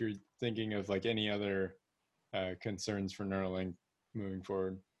thinking of like any other concerns for Neuralink moving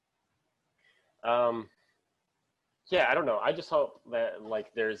forward. Um, yeah, I don't know. I just hope that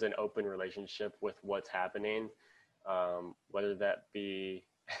like there's an open relationship with what's happening, whether that be.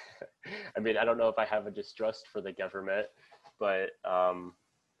 I mean, I don't know if I have a distrust for the government, but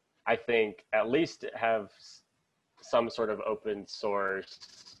I think at least have some sort of open source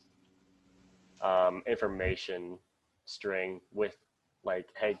information string with like,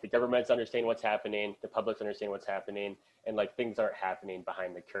 hey, the government's understanding what's happening, the public's understanding what's happening, and like things aren't happening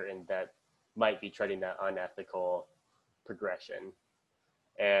behind the curtain that might be treading that unethical progression.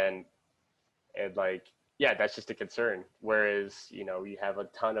 And like, yeah, that's just a concern. Whereas, you have a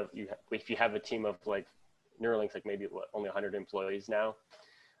ton of if you have a team of like Neuralink's like maybe only 100 employees now.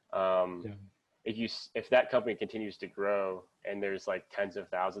 Um, Yeah. if that company continues to grow and there's like tens of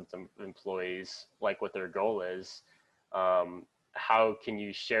thousands of employees, like what their goal is, how can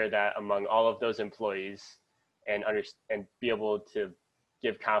you share that among all of those employees and be able to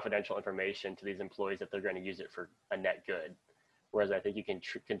give confidential information to these employees that they're going to use it for a net good? Whereas I think you can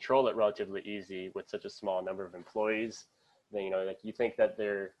control it relatively easy with such a small number of employees. Then like you think that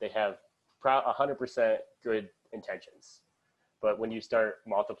they have 100% good intentions, but when you start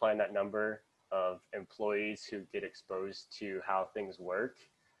multiplying that number of employees who get exposed to how things work,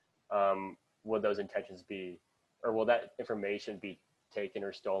 will those intentions be, or will that information be taken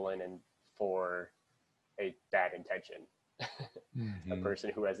or stolen and for a bad intention, a Hmm. person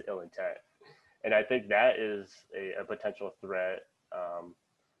who has ill intent? And I think that is a potential threat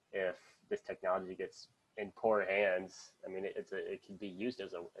if this technology gets in poor hands. I mean, it can be used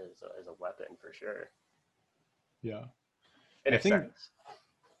as a weapon for sure, Yeah. in I a think sense.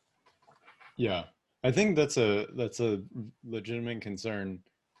 yeah. I think that's a legitimate concern.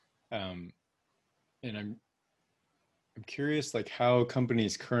 Um, and I'm curious like how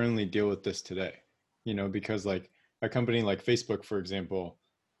companies currently deal with this today. Because like a company like Facebook, for example,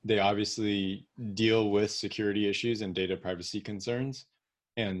 they obviously deal with security issues and data privacy concerns.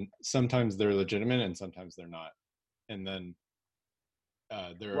 And sometimes they're legitimate and sometimes they're not. And then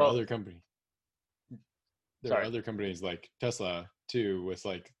there are Well, other companies there are sorry. other companies like Tesla too with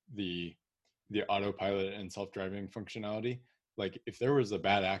like the autopilot and self-driving functionality. Like if there was a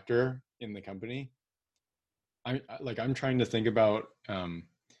bad actor in the company, I'm trying to think about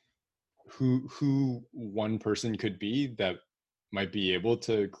who one person could be that might be able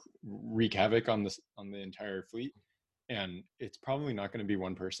to wreak havoc on this on the entire fleet, and it's probably not going to be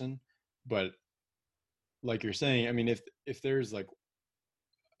one person. But like you're saying, I mean, if there's like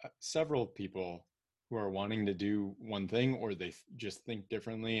several people who are wanting to do one thing, or they just think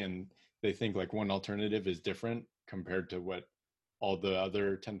differently, and they think like one alternative is different compared to what all the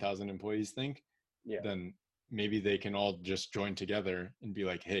other 10,000 employees think, Yeah. then maybe they can all just join together and be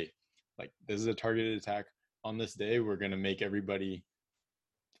like, hey, like this is a targeted attack on this day. We're going to make everybody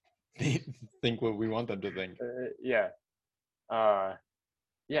think what we want them to think. Yeah. Uh,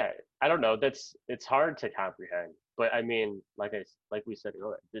 yeah. I don't know. It's hard to comprehend. But I mean, like we said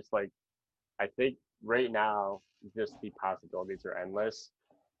earlier, just like I think right now, just the possibilities are endless,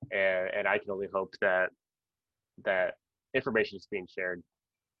 and I can only hope that information is being shared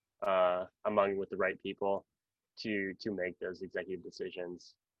among with the right people to make those executive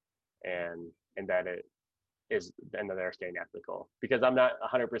decisions, and that it is and that they're staying ethical. Because I'm not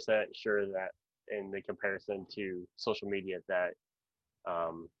 100% sure that in the comparison to social media that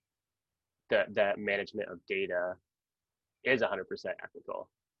um, that management of data is 100% ethical.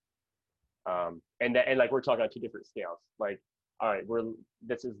 And like we're talking on two different scales. Like, all right,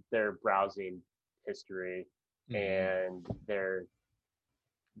 this is their browsing history Mm-hmm. and their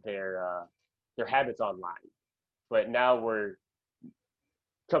habits online. But now we're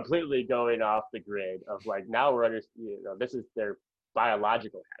completely going off the grid of like now we're under this is their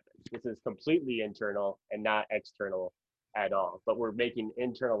biological habits. This is completely internal and not external at all. But we're making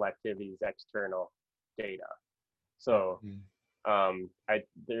internal activities external data. So Mm-hmm. I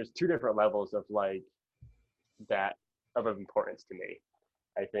there's two different levels of like that of importance to me.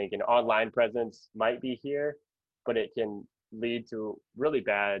 I think an online presence might be here, but it can lead to really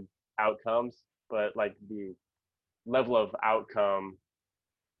bad outcomes. But like the level of outcome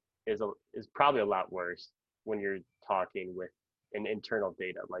is probably a lot worse when you're talking with an internal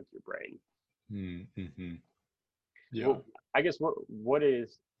data like your brain. Mm-hmm. Yeah. Well, I guess what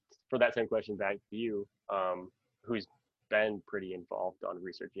is for that same question back to you, who's been pretty involved on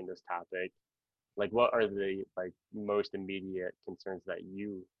researching this topic. Like, what are the like most immediate concerns that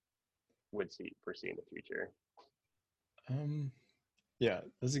you would foresee in the future? um yeah,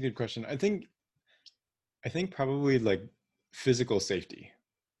 that's a good question. I think probably like physical safety.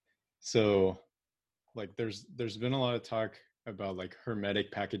 So like there's been a lot of talk about like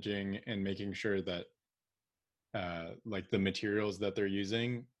hermetic packaging and making sure that like the materials that they're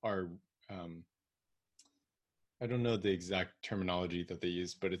using are um, I don't know the exact terminology that they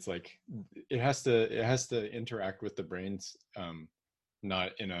use, but it's like it has to interact with the brains,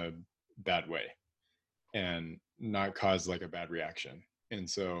 not in a bad way and not cause like a bad reaction. And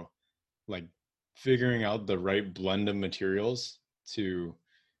so like figuring out the right blend of materials to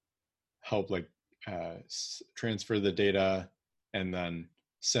help like transfer the data and then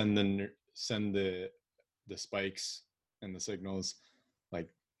send the spikes and the signals, like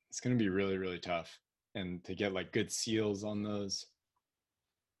it's going to be really really tough, and to get like good seals on those,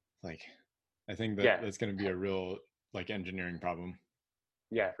 like I think that Yeah, that's going to be a real like engineering problem.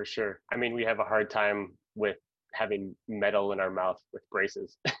 yeah, for sure. I mean, we have a hard time with having metal in our mouth with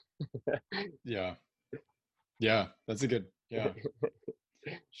braces. Yeah, yeah, that's a good, yeah,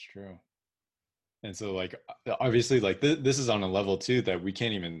 it's true. And so like obviously like this is on a level too that we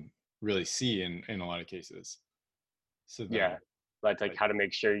can't even really see in a lot of cases. So Yeah, then like like how to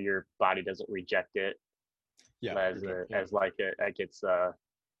make sure your body doesn't reject it yeah, yeah. as like it's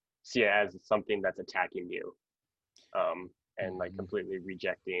see it as something that's attacking you, and like Hmm. completely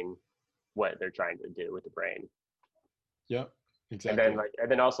rejecting what they're trying to do with the brain. Yeah, And exactly.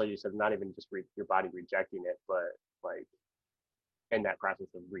 then also you said not even just your body rejecting it, but like in that process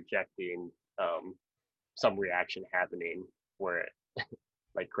of rejecting, um, some reaction happening where it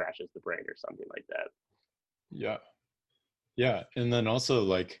like crashes the brain or something like that. Yeah, yeah, and then also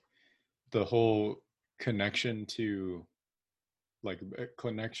like the whole connection to like a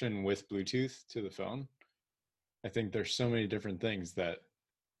connection with Bluetooth to the phone. I think there's so many different things that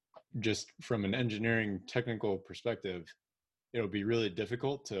just from an engineering technical perspective, it'll be really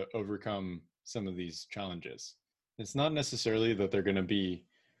difficult to overcome some of these challenges. It's not necessarily that they're going to be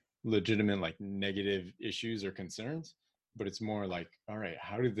legitimate like negative issues or concerns, but it's more like, all right,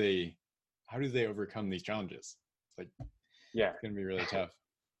 how do they overcome these challenges? It's like Yeah, it's going to be really tough.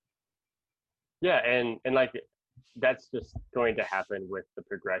 yeah, and like that's just going to happen with the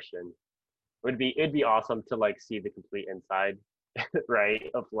progression. It'd be awesome to like see the complete inside right,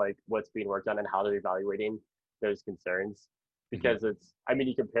 of like what's being worked on and how they're evaluating those concerns. Hmm. Because I mean,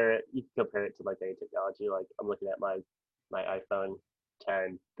 you can compare it to like any technology. Like I'm looking at my iPhone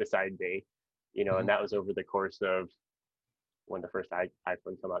 10 beside me, and Hmm. that was over the course of when the first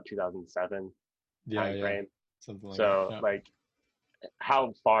iPhone came out, 2007 Yeah, time yeah, frame. something like that. So Yeah. like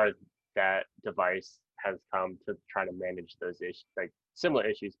how far that device has come to try to manage those issues, like similar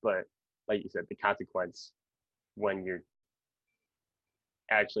issues, but like you said, the consequence when you're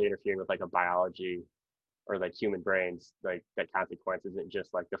actually interfering with like a biology or like human brains, like that consequence isn't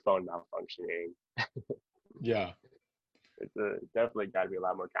just like the phone malfunctioning. Yeah. It's definitely got to be a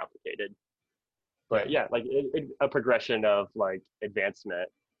lot more complicated. But Yeah. yeah, like a progression of like advancement.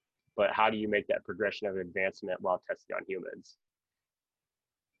 But how do you make that progression of advancement while testing on humans?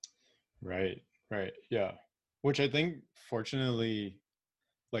 Right. Right. Yeah. Which I think, fortunately,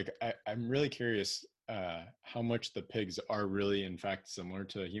 like I'm really curious how much the pigs are really in fact similar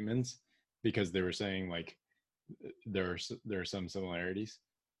to humans, because they were saying like there are some similarities,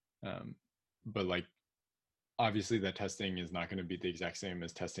 um, but like obviously that testing is not going to be the exact same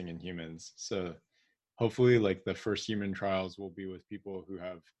as testing in humans. So hopefully like the first human trials will be with people who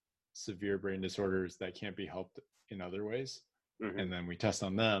have severe brain disorders that can't be helped in other ways, Mm-hmm. and then we test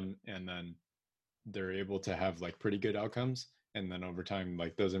on them, and then they're able to have like pretty good outcomes, and then over time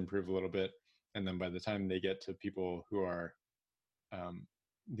like those improve a little bit, and then by the time they get to people who are um,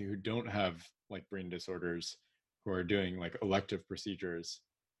 who don't have like brain disorders, who are doing like elective procedures,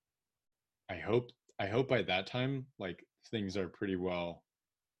 I hope by that time like things are pretty well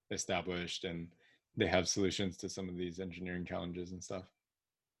established and they have solutions to some of these engineering challenges and stuff.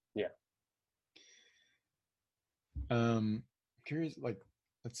 Yeah. I'm curious, like,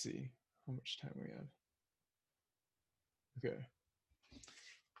 let's see how much time we have. Okay.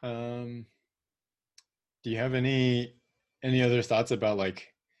 um do you have any other thoughts about like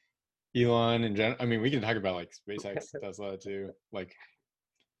Elon in general? I mean, we can talk about like SpaceX, Tesla too. Like,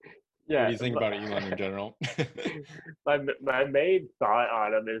 what do Yeah. you think about Elon in general? My main thought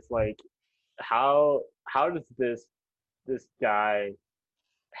on him is like how does this guy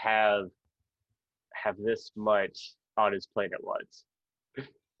have this much on his plate at once?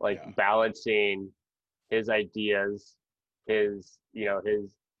 Like Yeah. balancing his ideas, his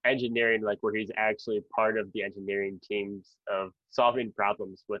engineering, like where he's actually part of the engineering teams of solving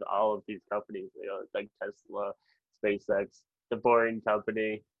problems with all of these companies, like Tesla, SpaceX, the Boring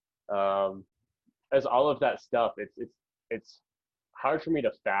Company, um, as all of that stuff. It's hard for me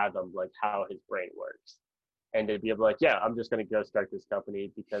to fathom like how his brain works, and to be able to like, yeah, I'm just gonna go start this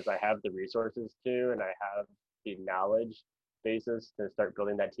company because I have the resources to, and I have the knowledge basis to start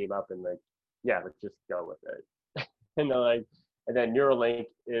building that team up, and like, yeah, let's just go with it. And then like, and then Neuralink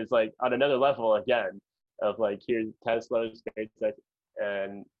is like on another level again of like here's Tesla, SpaceX,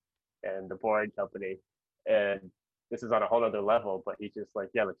 and the Boring Company, and this is on a whole other level. But he's just like,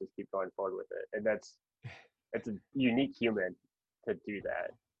 yeah, let's just keep going forward with it, and it's a unique human to do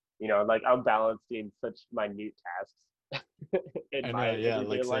that. Like I'm balancing such minute tasks in I know, my yeah,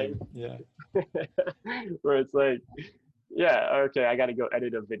 everyday like life, same. Yeah. where it's like, yeah, okay, I got to go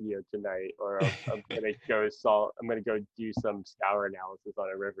edit a video tonight, or I'm gonna I'm gonna go do some scour analysis on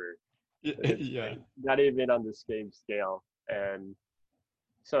a river, and it's Yeah. like not even on the same scale. And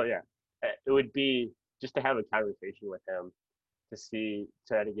so yeah, it would be just to have a conversation with him to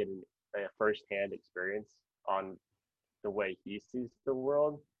try to get a firsthand experience on the way he sees the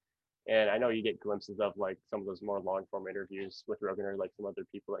world. And I know you get glimpses of like some of those more long form interviews with Rogan or like some other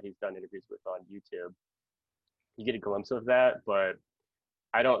people that he's done interviews with on YouTube. You get a glimpse of that, but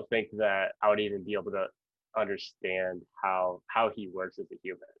I don't think that I would even be able to understand how he works as a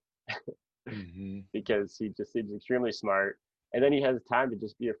human Hmm. because he just seems extremely smart. And then he has time to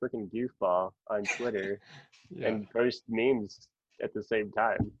just be a freaking goofball on Twitter Yeah. and post memes at the same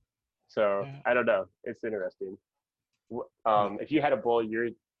time. So Yeah. I don't know. It's interesting. But, If you had to boil your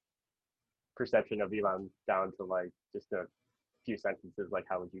perception of Elon down to like just a few sentences, like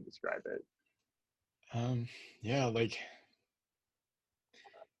how would you describe it? um, yeah, like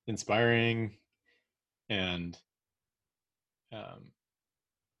inspiring, and um,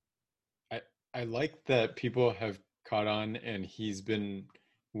 I I like that people have caught on, and he's been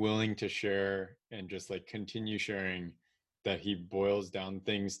willing to share and just like continue sharing that he boils down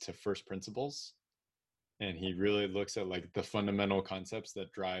things to first principles, and he really looks at like the fundamental concepts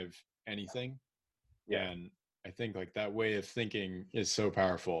that drive anything. Yeah, And I think like that way of thinking is so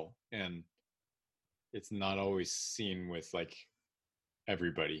powerful, and it's not always seen with like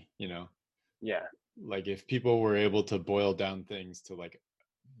everybody, you know? yeah, Like if people were able to boil down things to like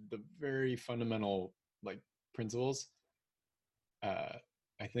the very fundamental like principles,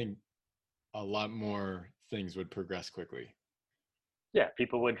 I think a lot more things would progress quickly. Yeah,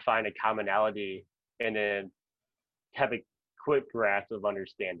 people would find a commonality and then have a quick grasp of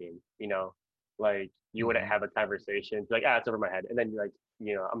understanding, like you wouldn't Hmm. have a conversation like, it's over my head. And then you're like,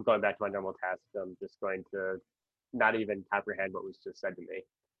 I'm going back to my normal task. I'm just going to not even comprehend what was just said to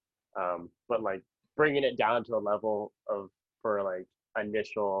me. But like bringing it down to a level of for like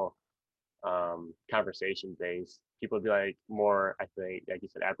initial conversation base, people would be like more, I think, like you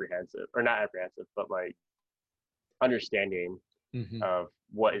said, apprehensive or not apprehensive, but like understanding Hmm. of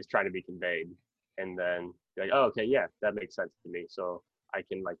what is trying to be conveyed, and then be like, oh, okay, yeah, that makes sense to me. So I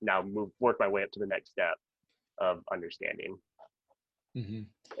can like now work my way up to the next step of understanding. Hmm.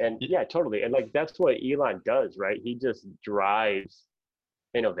 And yeah, totally. And like that's what Elon does, right? He just drives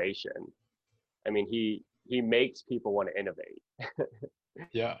innovation. I mean, he makes people want to innovate,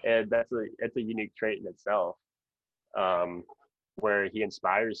 Yeah. and it's a unique trait in itself. Um, where he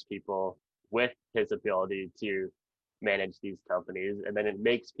inspires people with his ability to manage these companies, and then it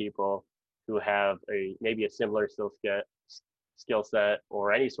makes people who have a maybe a similar skill set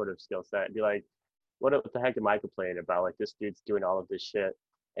or any sort of skill set be like, what the heck am I complaining about? Like this dude's doing all of this shit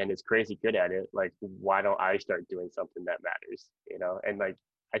and is crazy good at it. Like why don't I start doing something that matters? And like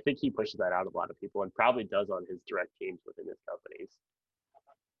I think he pushes that out of a lot of people and probably does on his direct teams within his companies.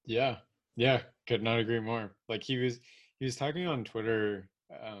 Yeah. Yeah. Could not agree more. Like he was talking on Twitter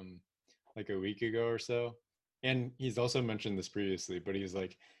like a week ago or so. And he's also mentioned this previously, but he's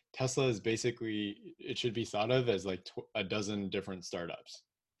like, Tesla is basically, it should be thought of as like a dozen different startups.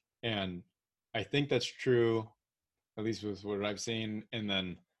 And I think that's true, at least with what I've seen. And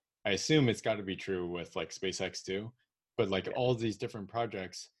then I assume it's got to be true with like SpaceX too. But like Yeah, all these different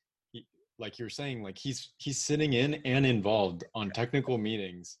projects, he, like you're saying, like he's sitting in and involved on technical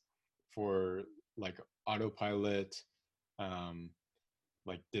meetings for like autopilot, um,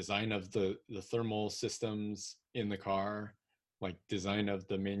 like design of the thermal systems in the car, like design of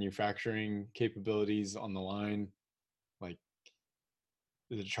the manufacturing capabilities on the line, like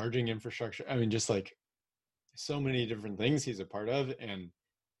the charging infrastructure. I mean, just like so many different things he's a part of, and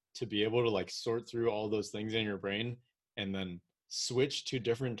to be able to like sort through all those things in your brain and then switch to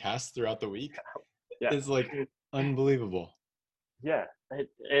different tasks throughout the week yeah, is like unbelievable. yeah.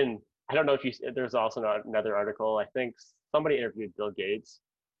 And I don't know if there's also another article. I think somebody interviewed Bill Gates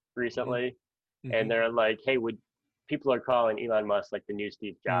Mm-hmm. recently, and Mm-hmm. they're like, "Hey, would people are calling Elon Musk like the new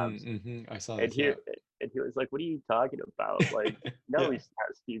Steve Jobs?" Mm-hmm. I saw And this. he Yeah. and he was like, "What are you talking about? Like, no, Yeah. he's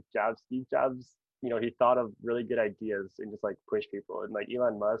not Steve Jobs. Steve Jobs, he thought of really good ideas and just like push people. And like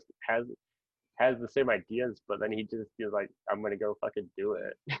Elon Musk has the same ideas, but then he just feels like, I'm gonna go fucking do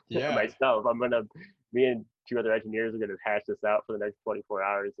it Yeah. myself. Me and two other engineers are gonna hash this out for the next 24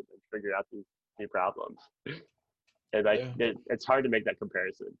 hours and then figure out these new problems." And like Yeah. it's hard to make that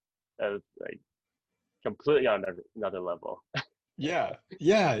comparison of like completely on another level. Yeah.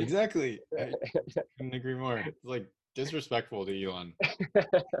 Yeah. Exactly. I couldn't agree more. It's like disrespectful to Elon.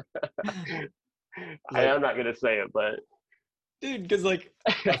 I Like, am not gonna say it, but dude, because like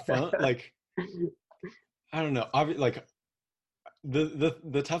a phone, like I don't know. Like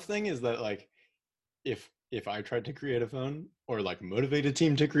the tough thing is that like if I tried to create a phone or like motivate a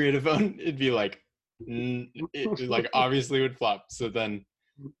team to create a phone, it'd be like it like obviously would flop. So then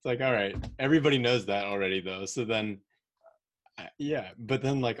it's like, all right, everybody knows that already though. So then yeah, but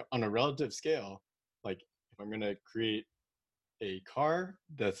then like on a relative scale, like if I'm gonna create a car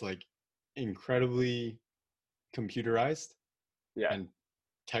that's like incredibly computerized yeah, and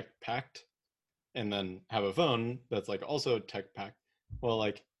tech packed, and then have a phone that's like also tech packed, well,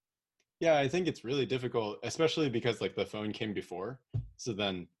 like yeah, I think it's really difficult, especially because like the phone came before. So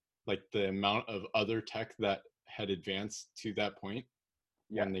then like the amount of other tech that had advanced to that point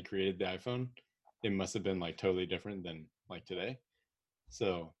yeah, when they created the iPhone, it must have been like totally different than like today.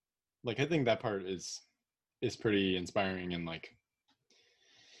 So like I think that part is pretty inspiring, and like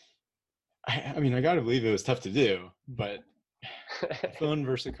I mean I gotta believe it was tough to do, but a phone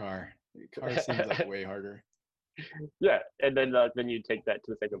versus a car. A car seems like way harder. yeah. And then you take that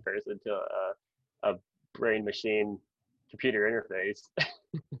to the same comparison to a brain machine computer interface.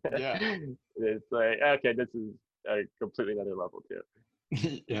 Yeah. It's like, okay, this is a completely another level too.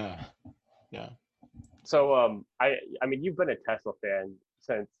 Yeah. Yeah. So I mean you've been a Tesla fan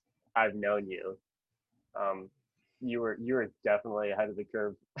since I've known you. Um, you were definitely ahead of the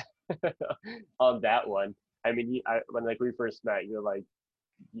curve on that one. I mean, when like we first met, you're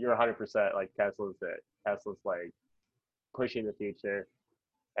 100% like Tesla's it. Tesla's like pushing the future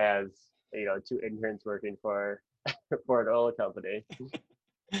as two interns working for for an oil company.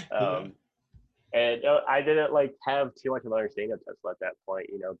 Yeah. Um, And I didn't like have too much of an understanding of Tesla at that point,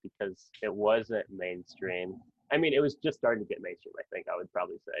 you know, because it wasn't mainstream. I mean, it was just starting to get mainstream, I think I would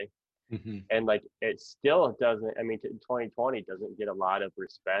probably say. Hmm. And like it still doesn't, I mean, 2020 doesn't get a lot of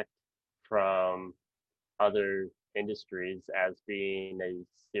respect from other industries as being a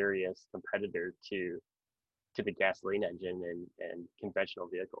serious competitor to the gasoline engine and conventional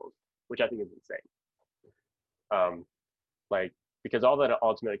vehicles, which I think is insane. Um, like because all that it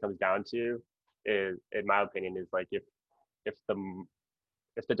ultimately comes down to is, in my opinion, is like if the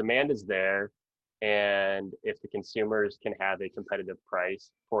if the demand is there and if the consumers can have a competitive price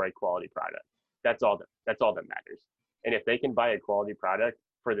for a quality product, that's all that matters. And if they can buy a quality product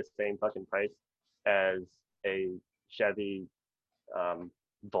for the same fucking price as a Chevy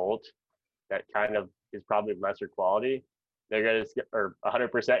Volt that kind of is probably lesser quality, they're gonna or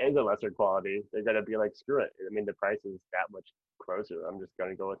 100% is a lesser quality. They're gonna be like, screw it. I mean, the price is that much closer. I'm just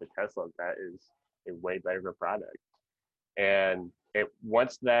gonna go with the Tesla. That is a way better product. And it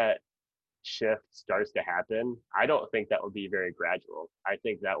once that shift starts to happen, I don't think that will be very gradual. I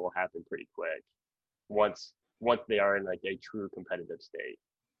think that will happen pretty quick once they are in like a true competitive state.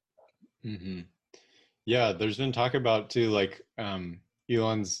 Hmm. Yeah, there's been talk about too, like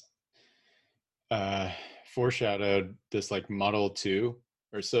Elon's uh, foreshadowed this like Model 2,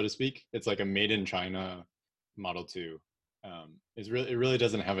 or so to speak. It's like a made in China Model 2. It really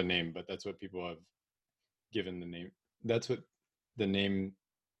doesn't have a name, but that's what people have given the name. That's what the name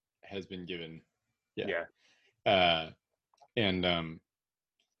has been given. Yeah. Yeah. Uh, and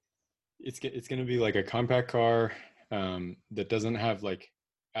it's going to be like a compact car that doesn't have like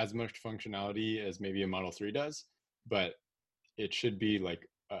as much functionality as maybe a Model 3 does, but it should be like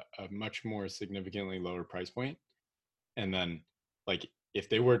a much more significantly lower price point. And then like if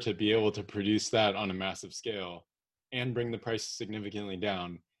they were to be able to produce that on a massive scale and bring the price significantly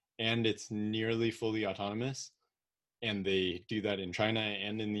down, and it's nearly fully autonomous, and they do that in China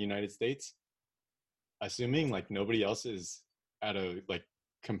and in the United States, assuming like nobody else is at a like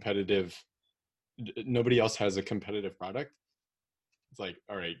competitive, nobody else has a competitive product, it's like,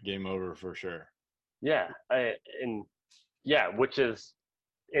 all right, game over for sure. Yeah. And yeah, which is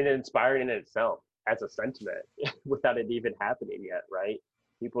inspiring in itself as a sentiment without it even happening yet, right?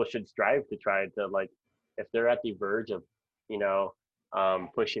 People should strive to try to like, if they're at the verge of, you know,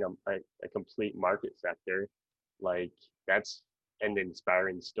 pushing a complete market sector, like that's an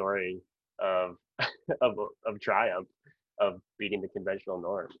inspiring story of of triumph of beating the conventional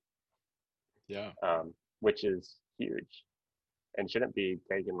norm, Yeah. which is huge and shouldn't be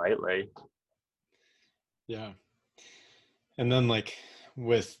taken lightly. Yeah. And then like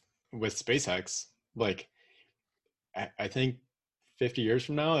with with SpaceX, like I think 50 years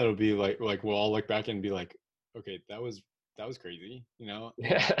from now it'll be like we'll all look back and be like, okay, that was crazy, you know?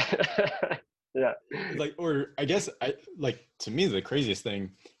 And Yeah. like, or I guess I like, to me the craziest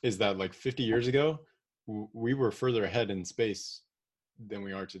thing is that like 50 years ago we were further ahead in space than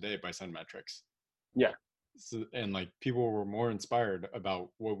we are today by some metrics. Yeah. So, and like people were more inspired about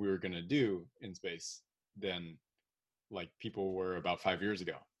what we were going to do in space than like people were about 5 years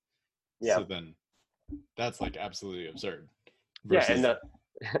ago. Yeah. So then that's like absolutely absurd Yeah. And versus.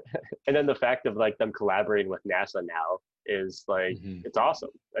 and then the fact of like them collaborating with NASA now is like Mhm. it's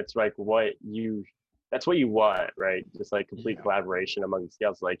awesome. That's what you want, right? Just like complete Yeah. collaboration among the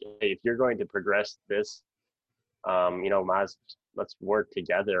scales. Like, hey, if you're going to progress this, you know, let's work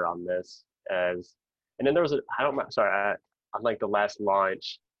together on this. As and then there was a I don't sorry on like the last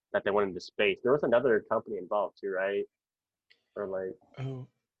launch that they went into space. There was another company involved too, right? Or like Oh,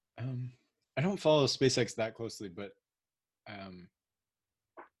 um, I don't follow SpaceX that closely, but um,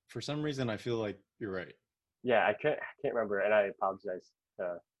 for some reason I feel like you're right. yeah, I can't remember, and I apologize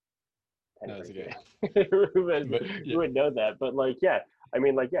to No, it's anybody okay. But who yeah. would know that. But like, yeah, I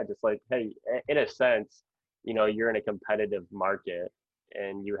mean, like, yeah, just like, hey, in a sense, you know, you're in a competitive market,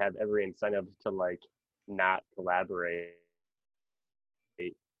 and you have every incentive to like not collaborate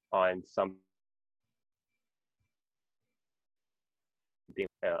on something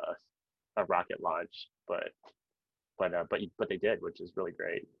a rocket launch, but they did, which is really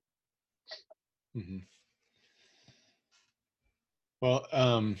great. Mhm. Well,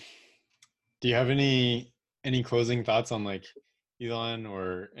 do you have any closing thoughts on like Elon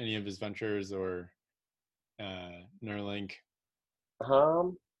or any of his ventures or Neuralink?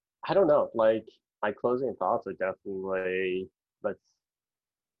 Um, I don't know. Like my closing thoughts are definitely let's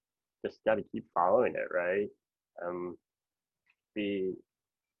just got to keep following it, right? Um, be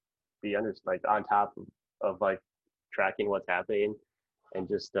be under like on top of like tracking what's happening and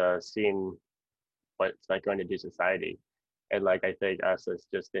just seeing what's like going to do society. And like I think us as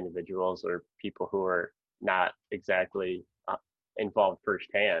just individuals or people who are not exactly involved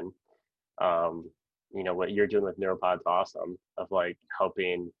firsthand, um, what you're doing with Neuropod's awesome, of like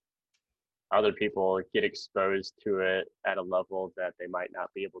helping other people get exposed to it at a level that they might not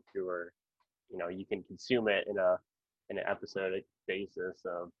be able to, or you can consume it in an episodic basis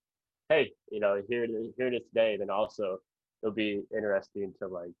of, hey, here it is today. Then also it'll be interesting to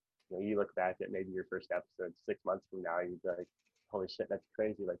like, you look back at maybe your first episode 6 months from now, you'd be like, holy shit, that's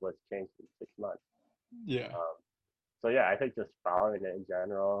crazy. Like what's changed in 6 months? Yeah. So yeah, I think just following it in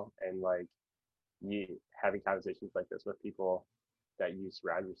general, and like you having conversations like this with people that you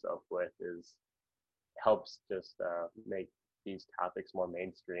surround yourself with helps just make these topics more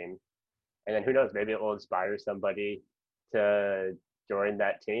mainstream. And then who knows, maybe it will inspire somebody to join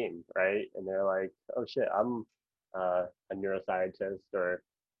that team, right? And they're like, oh shit, I'm a neuroscientist, or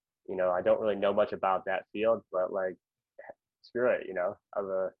I don't really know much about that field, but like, screw it,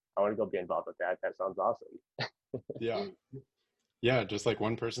 I want to go be involved with that. That sounds awesome. Yeah. Yeah, just like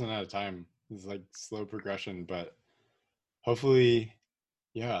one person at a time. It's like slow progression, but hopefully,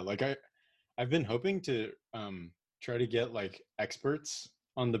 yeah, like I've been hoping to try to get like experts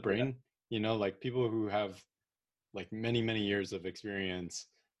on the Yeah. brain, like people who have like many, many years of experience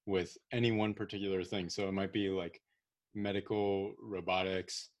with any one particular thing. So it might be like medical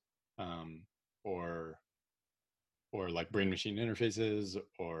robotics, um, or like brain machine interfaces,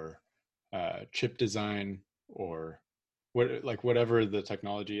 or chip design, or whatever the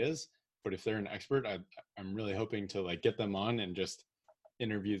technology is. But if they're an expert, I'm really hoping to like get them on and just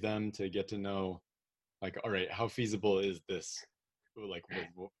interview them to get to know, like, all right, how feasible is this, like with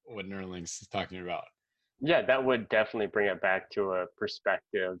what Neuralink's is talking about. Yeah, that would definitely bring it back to a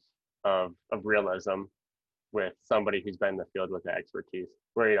perspective of realism with somebody who's been in the field with the expertise.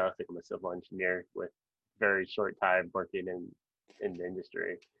 Where I think I'm a civil engineer with very short time working in the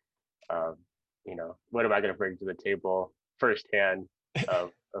industry. Um, what am I going to bring to the table firsthand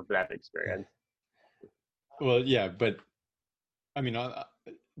of that experience? Well, yeah, but I mean,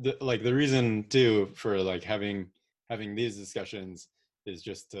 the reason too for like having these discussions is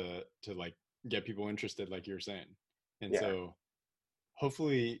just to like get people interested, like you're saying. And Yeah, so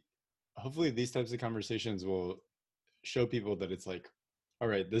hopefully these types of conversations will show people that it's like, all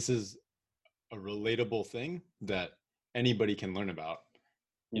right, this is a relatable thing that anybody can learn about.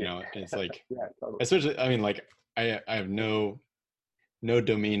 yeah, It's like, yeah, totally. especially, I mean, like I have no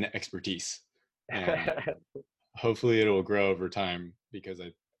domain expertise, and hopefully it will grow over time because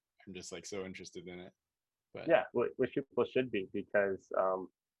I'm just like so interested in it. But Yeah, which people should be, because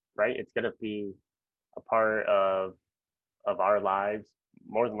right, it's going to be a part of our lives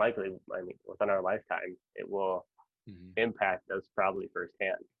more than likely. I mean, within our lifetime, it will mhm, impact us probably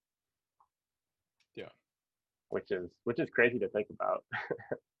firsthand, yeah, which is crazy to think about.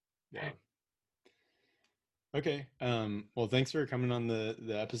 yeah. Okay. Well, thanks for coming on the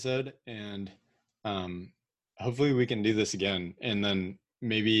episode, and um, hopefully we can do this again. And then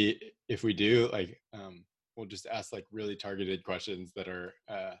maybe if we do, like, we'll just ask like really targeted questions that are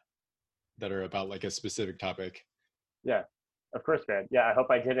about like a specific topic. Yeah, of course, man. Yeah, I hope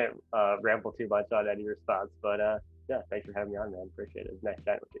I didn't ramble too much on any response, but yeah, thanks for having me on, man. Appreciate it. It's nice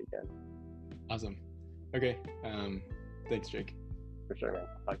chatting with you again. Awesome. Okay. Thanks, Jake. For sure, man.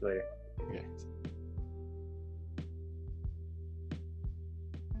 Talk to you later. Okay.